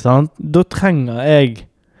viktig, sant? Da trenger jeg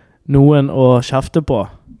noen å kjefte på.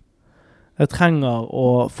 Jeg trenger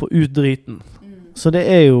å få ut driten. Så det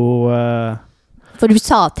er jo... For du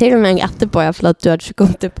sa til meg etterpå at du hadde ikke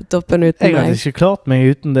kommet på toppen uten meg. Jeg hadde ikke klart meg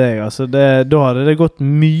uten deg. Altså da hadde det gått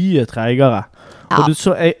mye tregere. Ja. Og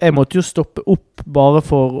jeg måtte jo stoppe opp bare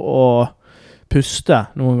for å puste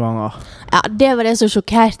noen ganger. Ja, det var det som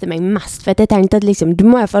sjokkerte meg mest, for jeg tenkte at liksom, du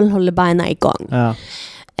må i hvert fall holde beina i gang. Ja.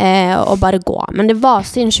 Og bare gå. Men det var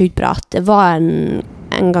sinnssykt bratt. Det var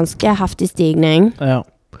en ganske heftig stigning. Ja.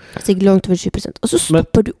 Sikkert langt over 20%. Og så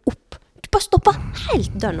stopper du opp. Du bare stopper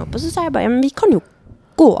helt dønn opp. Og så sier jeg bare, ja, men vi kan jo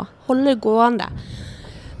gå. Holde gående.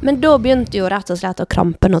 Men da begynte jo rett og slett å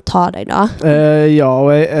krampen å ta deg da. Ja,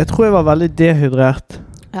 og jeg tror jeg var veldig dehydrert.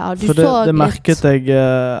 Ja, du for det merket jeg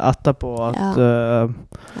etterpå at...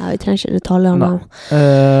 Ja, vi trenger ikke detaljer nå.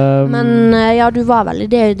 Men ja, du var veldig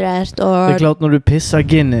dehydrert. Og det er klart, når du pisser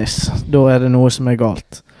Guinness, da er det noe som er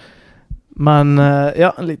galt. Men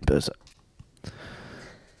ja, en liten pause.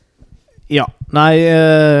 Ja, nei,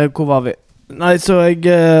 hvor var vi? Nei, så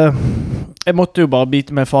jeg måtte jo bare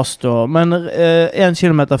bite meg fast. Men 1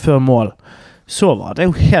 kilometer før mål, så var det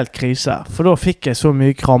jo helt krise. For da fikk jeg så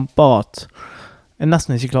mye kramper at jeg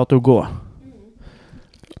nesten ikke klarte å gå.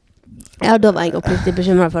 Ja, da var jeg oppriktig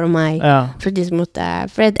bekymret for meg. Ja. For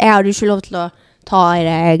jeg hadde jo ikke lov til å ta i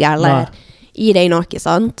deg, eller i deg noe,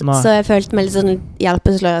 sant? Nei. Så jeg følte meg litt sånn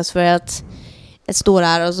hjelpeløs, for at jeg stod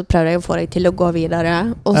der, og så prøvde jeg å få deg til å gå videre.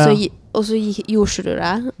 Og så gjorde du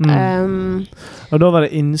det. Og da var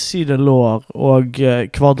det innside lår og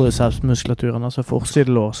kvadricepsmuskulaturen, altså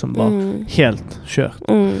forside lår, som var helt kjørt.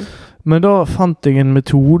 Men da fant jeg en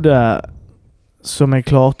metode som jeg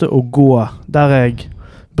klarte å gå, der jeg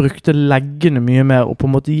brukte leggene mye mer, og på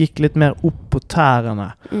en måte gikk litt mer opp på tærene,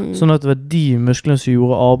 sånn at det var de musklene som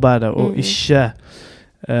gjorde arbeidet, og ikke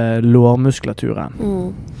lårmuskulaturen.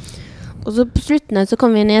 Og så på slutten så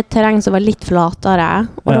kom vi inn i et terreng som var litt flatere,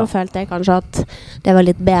 og da følte jeg kanskje at det var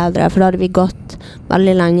litt bedre, for da hadde vi gått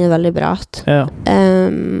veldig lenge, veldig bratt. Ja.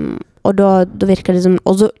 Og da virker det som...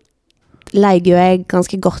 Og så legger jo jeg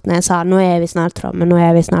ganske godt når jeg sa nå er vi snart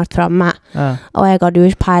fremme. Ja. Og jeg hadde jo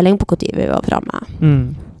ikke peiling på hvor tid vi var fremme.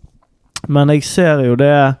 Men jeg ser jo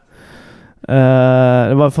det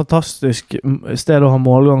var et fantastisk sted å ha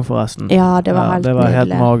målgang forresten. Ja, det var helt det var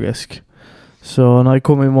helt magisk. Så når jeg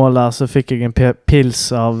kom i mål der, så fikk jeg en pils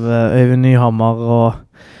av Øyvind Nyhammer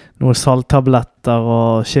og noen salttabletter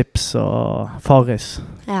og chips og Farris.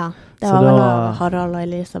 Ja, det var vel Harald og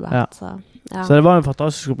Elisabeth, ja. Så det var en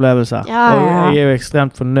fantastisk opplevelse. Ja. Og jeg er jo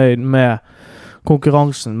ekstremt fornøyd med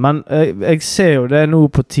konkurransen. Men jeg ser jo det nå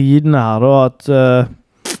på tidene her da, at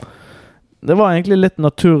det var egentlig litt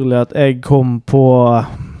naturlig at jeg kom på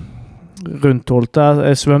rundt 12.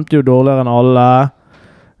 Jeg svømte jo dårligere enn alle.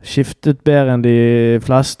 Skiftet bedre enn de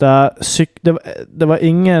fleste. Det var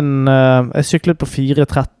ingen... Jeg syklet på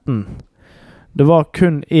 4.13. Det var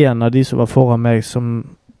kun en av de som var foran meg som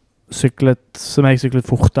jeg syklet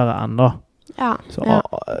fortere enn da. Ja, så,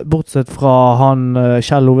 bortsett fra han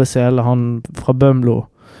Kjell Ove Sele, han fra Bømlo,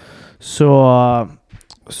 så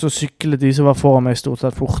syklet de som var foran meg stort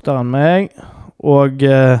sett fortere enn meg. Og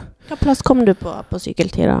hva plass kom du på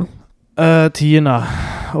sykkeltid da? 10.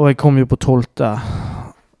 og jeg kom jo på 12.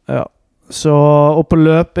 Ja. Så, og på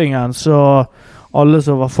løpingen så alle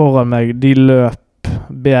som var foran meg, de løp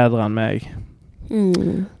bedre enn meg.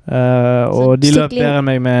 Og de løp bedre enn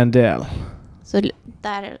meg med en del. Så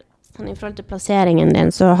der, sånn, i forhold til plasseringen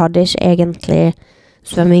din, så hadde ikke egentlig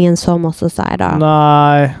svømmingen så masse å si da?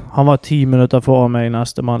 Nei, han var 10 minutter foran meg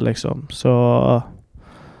neste mann, liksom. Så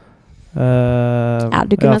ja,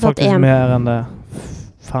 du kunne tatt faktisk mer enn det.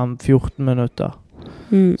 14 minutter.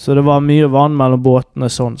 Så det var mye vann mellom båtene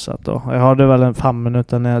sånn sett da. Jeg hadde vel en 5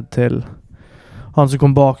 minutter ned til han som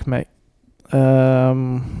kom bak meg.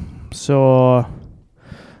 Så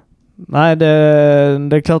nei, det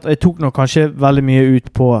er klart jeg tok nok kanskje veldig mye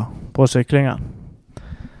ut på syklingen.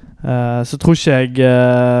 Så tror ikke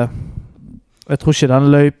jeg tror ikke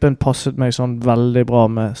den løypen passet meg sånn veldig bra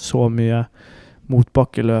med så mye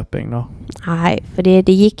motbakkeløping da. Nei, fordi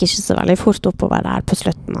det gikk ikke så veldig fort oppover der på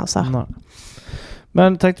slutten altså. Nei.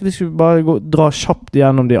 Men tenkte vi skulle bare dra kjapt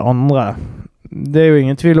gjennom de andre. Det er jo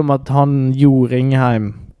ingen tvil om at han Jo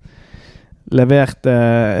Ringheim leverte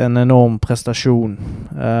en enorm prestasjon.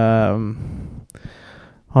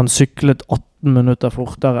 Han syklet 18 minutter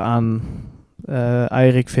fortere enn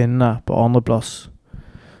Eirik Finne på andre plass.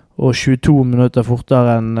 Og 22 minutter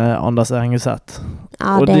fortere enn Anders Engeseth.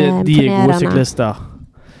 Ja, og de er gode syklister.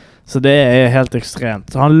 Så det er helt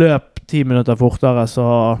ekstremt. Han løp 10 minutter fortere,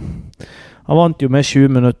 så han vant jo med 20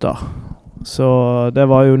 minutter. Så det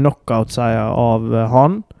var jo knockout-seier av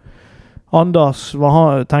han. Anders,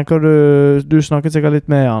 tenker du snakket sikkert litt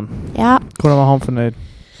med han. Ja. Hvordan var han fornøyd?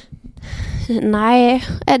 Nei,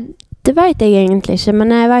 det vet jeg egentlig ikke,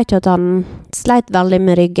 men jeg vet jo at han sleit veldig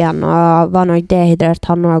med ryggen, og var nok dehydrert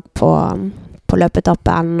han også på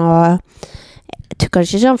løpetappen, og jeg tror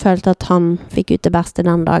kanskje ikke han følte at han fikk ut det beste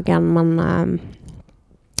den dagen, men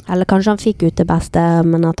eller kanskje han fikk ut det beste,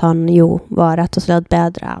 men at han jo var rett og slett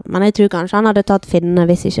bedre. Men jeg tror kanskje han hadde tatt Finne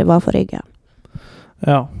hvis det ikke var for ryggen.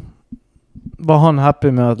 Ja. Var han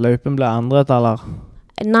happy med at løypen ble endret, eller?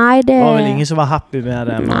 Nei, det var vel ingen som var happy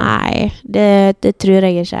med det? Men... Nei, det tror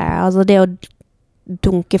jeg ikke. Altså det å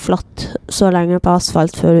dunke flatt så lenge på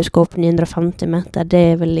asfalt før du skal opp 950 meter, det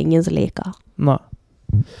er vel ingen som liker. Nei.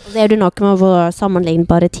 Og så er det noe med å få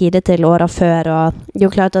sammenlignbare tider til året før, og det er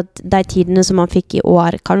jo klart at de tidene som man fikk i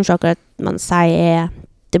år, kanskje akkurat man sier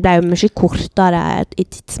det ble jo mye kortere i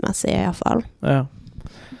tidsmessig i hvert fall. Ja.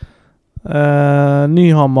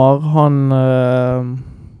 Nyhammer,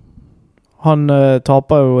 han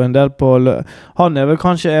taper jo en del på han er vel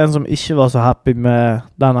kanskje en som ikke var så happy med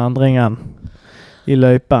den endringen i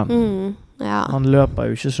løypen. Ja. Han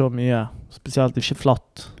løper jo ikke så mye, spesielt ikke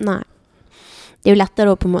flatt. Nei. Det er jo lettere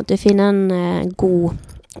å på en måte finne en god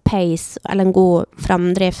pace, eller en god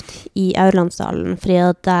fremdrift i Aurlandsdalen, fordi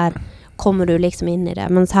at der kommer du liksom inn i det.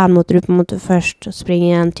 Mens her måtte du på en måte først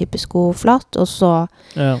springe en type sko flatt, og så...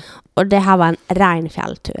 Ja. Og det her var en ren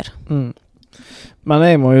fjelltur. Men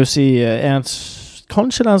jeg må jo si,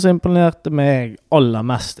 kanskje den som imponerte meg aller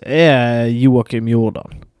mest, er Joakim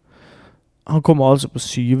Jordan. Han kommer altså på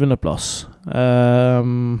 7. plass.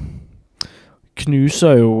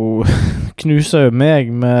 Knuser jo meg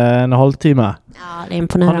med en halvtime. Ja, det er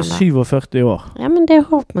imponerende. Han er 47 år. Ja, men det er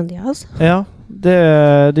håp med de, altså. Ja,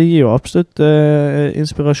 det gir jo absolutt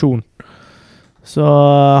inspirasjon. Så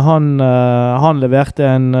han leverte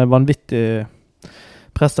en vanvittig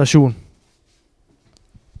prestasjon.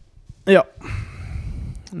 Ja.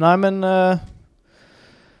 Nei, men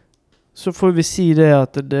så får vi si det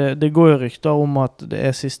at det går jo rykter om at det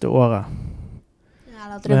er siste året.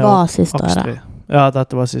 Ja, at det var siste året. Ja,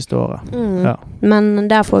 dette var siste året. Ja. Men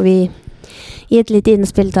der får vi gi et litt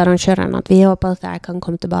innspill til arrangøren at vi håper at jeg kan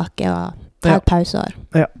komme tilbake og ta et pauseår.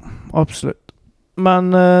 Ja, absolutt.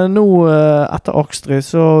 Men nå etter Akstri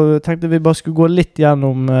så tenkte vi bare skulle gå litt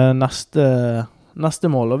gjennom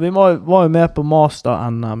neste mål. Og vi var jo med på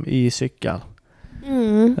Master-NM i sykkel.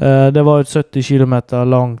 Det var et 70 kilometer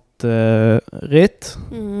langt ritt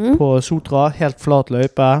på Sotra, helt flat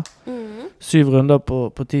løype. 7 runder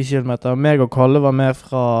på 10 kilometer. Meg og Kalle var med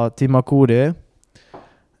fra Team Akodi.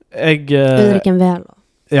 Ulrik en vel.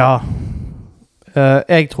 Ja.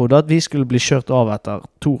 Jeg trodde at vi skulle bli kjørt av etter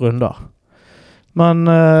 2 runder. Men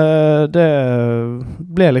det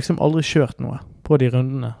ble liksom aldri kjørt noe på de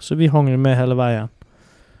rundene. Så vi hang med hele veien.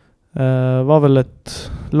 Var vel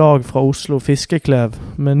et lag fra Oslo, Fiskeklev,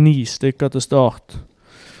 med 9 stykker til start.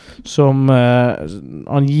 Som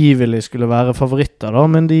angivelig skulle være favoritter da,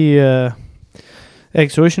 men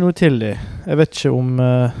jeg så ikke noe til de. Jeg vet ikke om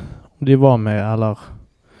de var med, eller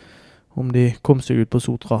om de kom seg ut på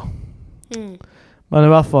Sotra. Men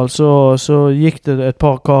i hvert fall så gikk det et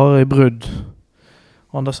par karer i brudd.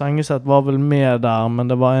 Anders Engeseth var vel med der, men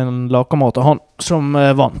det var en lagkamerat av han som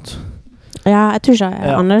vant. Ja, jeg tror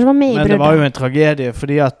ikke Anders var med i bruddet. Men det var jo en tragedie,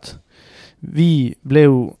 fordi at vi ble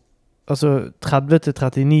jo, altså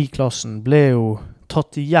 30-39-klassen ble jo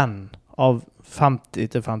tatt igjen av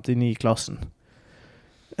 50-59-klassen.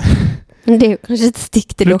 Det er jo kanskje et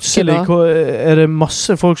stikk til dere da. Plutselig er det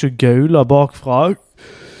masse folk som gauler bakfra.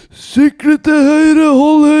 Sykle til høyre,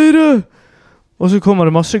 hold høyre! Og så kommer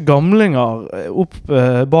det masse gamlinger opp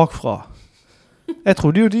bakfra. Jeg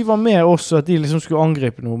trodde jo de var med oss, at de liksom skulle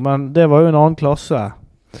angripe noe, men det var jo en annen klasse.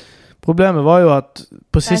 Problemet var jo at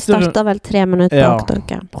på siste runden... Jeg startet vel 3 minutter bak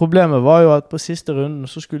dere. Problemet var jo at på siste runden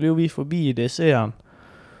så skulle jo vi forbi disse igjen.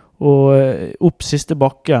 Og opp siste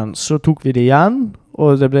bakken så tok vi det igjen,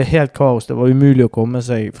 og det ble helt kaos. Det var umulig å komme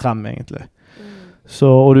seg frem egentlig. Så,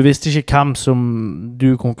 og du visste ikke hvem som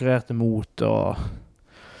du konkurrerte mot.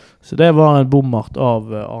 Så det var en bommert av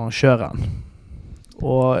arrangøren.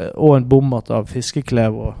 Og en bommert av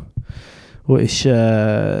fiskeklev og ikke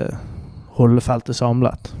holde feltet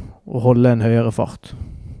samlet. Og holde en høyere fart.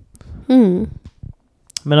 Men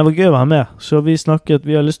det var gøy å være med. Så vi snakket,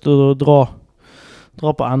 vi har lyst til å dra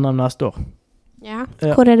på NM neste år. Ja,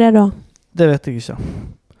 hvor er det da? Det vet jeg ikke.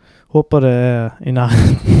 Håper det er i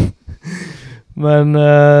nærheten. Men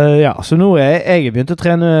ja, så nå er jeg begynt å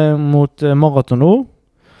trene mot maraton nå.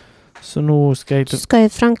 Så nå skal jeg til i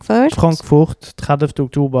Frankfurt 30.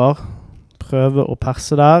 oktober. Prøve å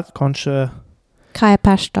perse der, kanskje. Hva er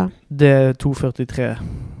pers da? Det er 2,43.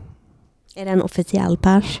 Er det en offisiell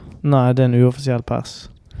pers? Nei, det er en uoffisiell pers.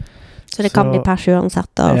 Så det kan bli pers uansett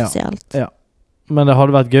da, offisielt? Ja. Men det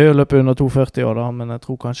hadde vært gøy å løpe under 2,40 år da, men jeg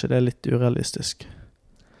tror kanskje det er litt urealistisk.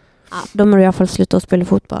 Ja, da må du i hvert fall slutte å spille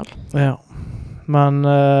fotball. Ja. Men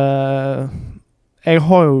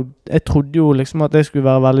jeg trodde jo liksom at jeg skulle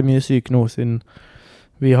være veldig mye syk nå, siden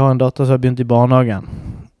vi har en datter som har begynt i barnehagen.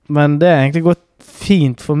 Men det har egentlig gått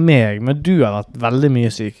fint for meg, men du har vært veldig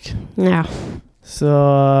mye syk. Ja. Så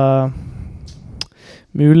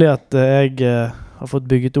mulig at jeg har fått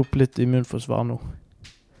bygget opp litt immunforsvar nå.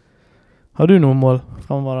 Har du noen mål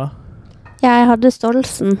fremover da? Ja, jeg hadde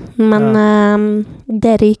Stolsen, men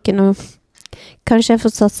det ryker nå. Kanskje jeg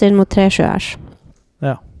får satse inn mot 3 sjøers.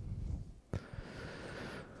 Ja.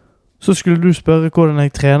 Så skulle du spørre hvordan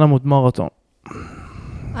jeg trener mot maraton.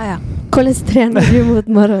 Ja. Hvordan trener du mot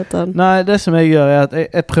maraton? Nei, det som jeg gjør er at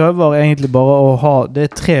jeg prøver egentlig bare å ha, det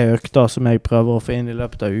er 3 økter som jeg prøver å få inn i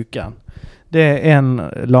løpet av uken. Det er en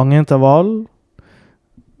lang intervall,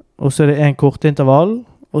 og så er det en kort intervall,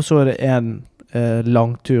 og så er det en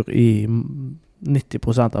langtur i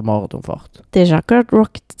 90% av maratonfart. Det er ikke akkurat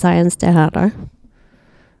rocket science det her da.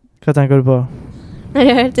 Hva tenker du på? Nei,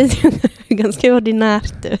 det hørtes ganske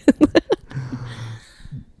ordinært ut.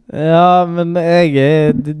 Ja, men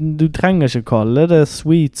du trenger ikke kalle det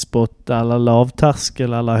sweet spot, eller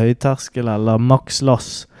lavterskel, eller høyterskel, eller maks lass.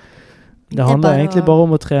 Det handler egentlig bare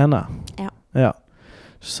om å trene. Ja.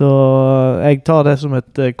 Så jeg tar det som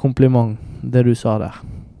et kompliment, det du sa der.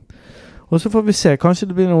 Og så får vi se, kanskje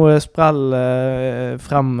det blir noe sprell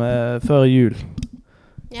frem før jul.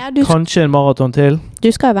 Ja, kanskje en maraton til. Du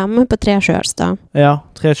skal være med på 3 sjøers da. Ja,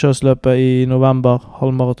 3 sjøersløpet i november,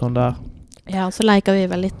 halvmaraton der. Ja, så leker vi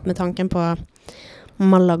vel litt med tanken på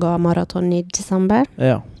Malaga-maraton i desember.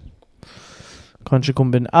 Ja. Kanskje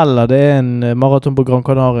eller det er en maraton på Gran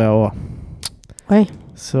Canaria også. Oi.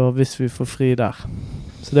 Så hvis vi får fri der.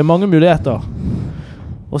 Så det er mange muligheter.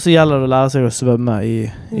 Og så gjelder det å lære seg å svømme i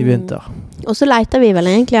vinter. Og så leter vi vel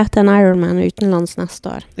egentlig etter en Ironman utenlands neste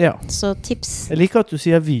år. Ja. Så tips. Jeg liker at du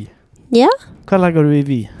sier vi. Ja. Hva legger du i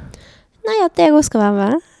vi? Nei, at jeg også skal være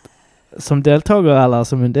med. Som deltaker eller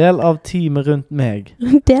som en del av teamet rundt meg?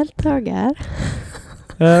 Deltaker.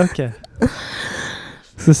 Ja, ok.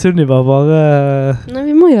 Så Sunniva bare... Nei,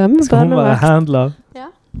 vi må gjøre med skal hun være handler? Ja.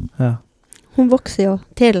 Hun vokser jo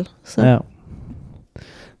til, så... Ja.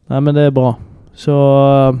 Nei, men det er bra. Så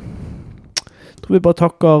tror vi bare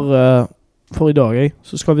takker for i dag.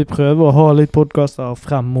 Så skal vi prøve å ha litt podcaster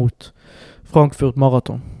frem mot Frankfurt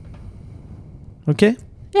Marathon. Ok?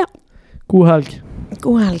 Ja. God helg.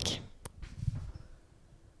 God helg.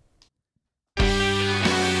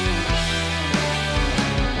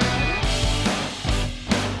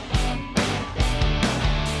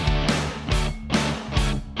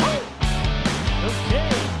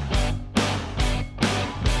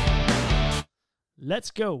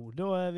 Let's go! Da er vi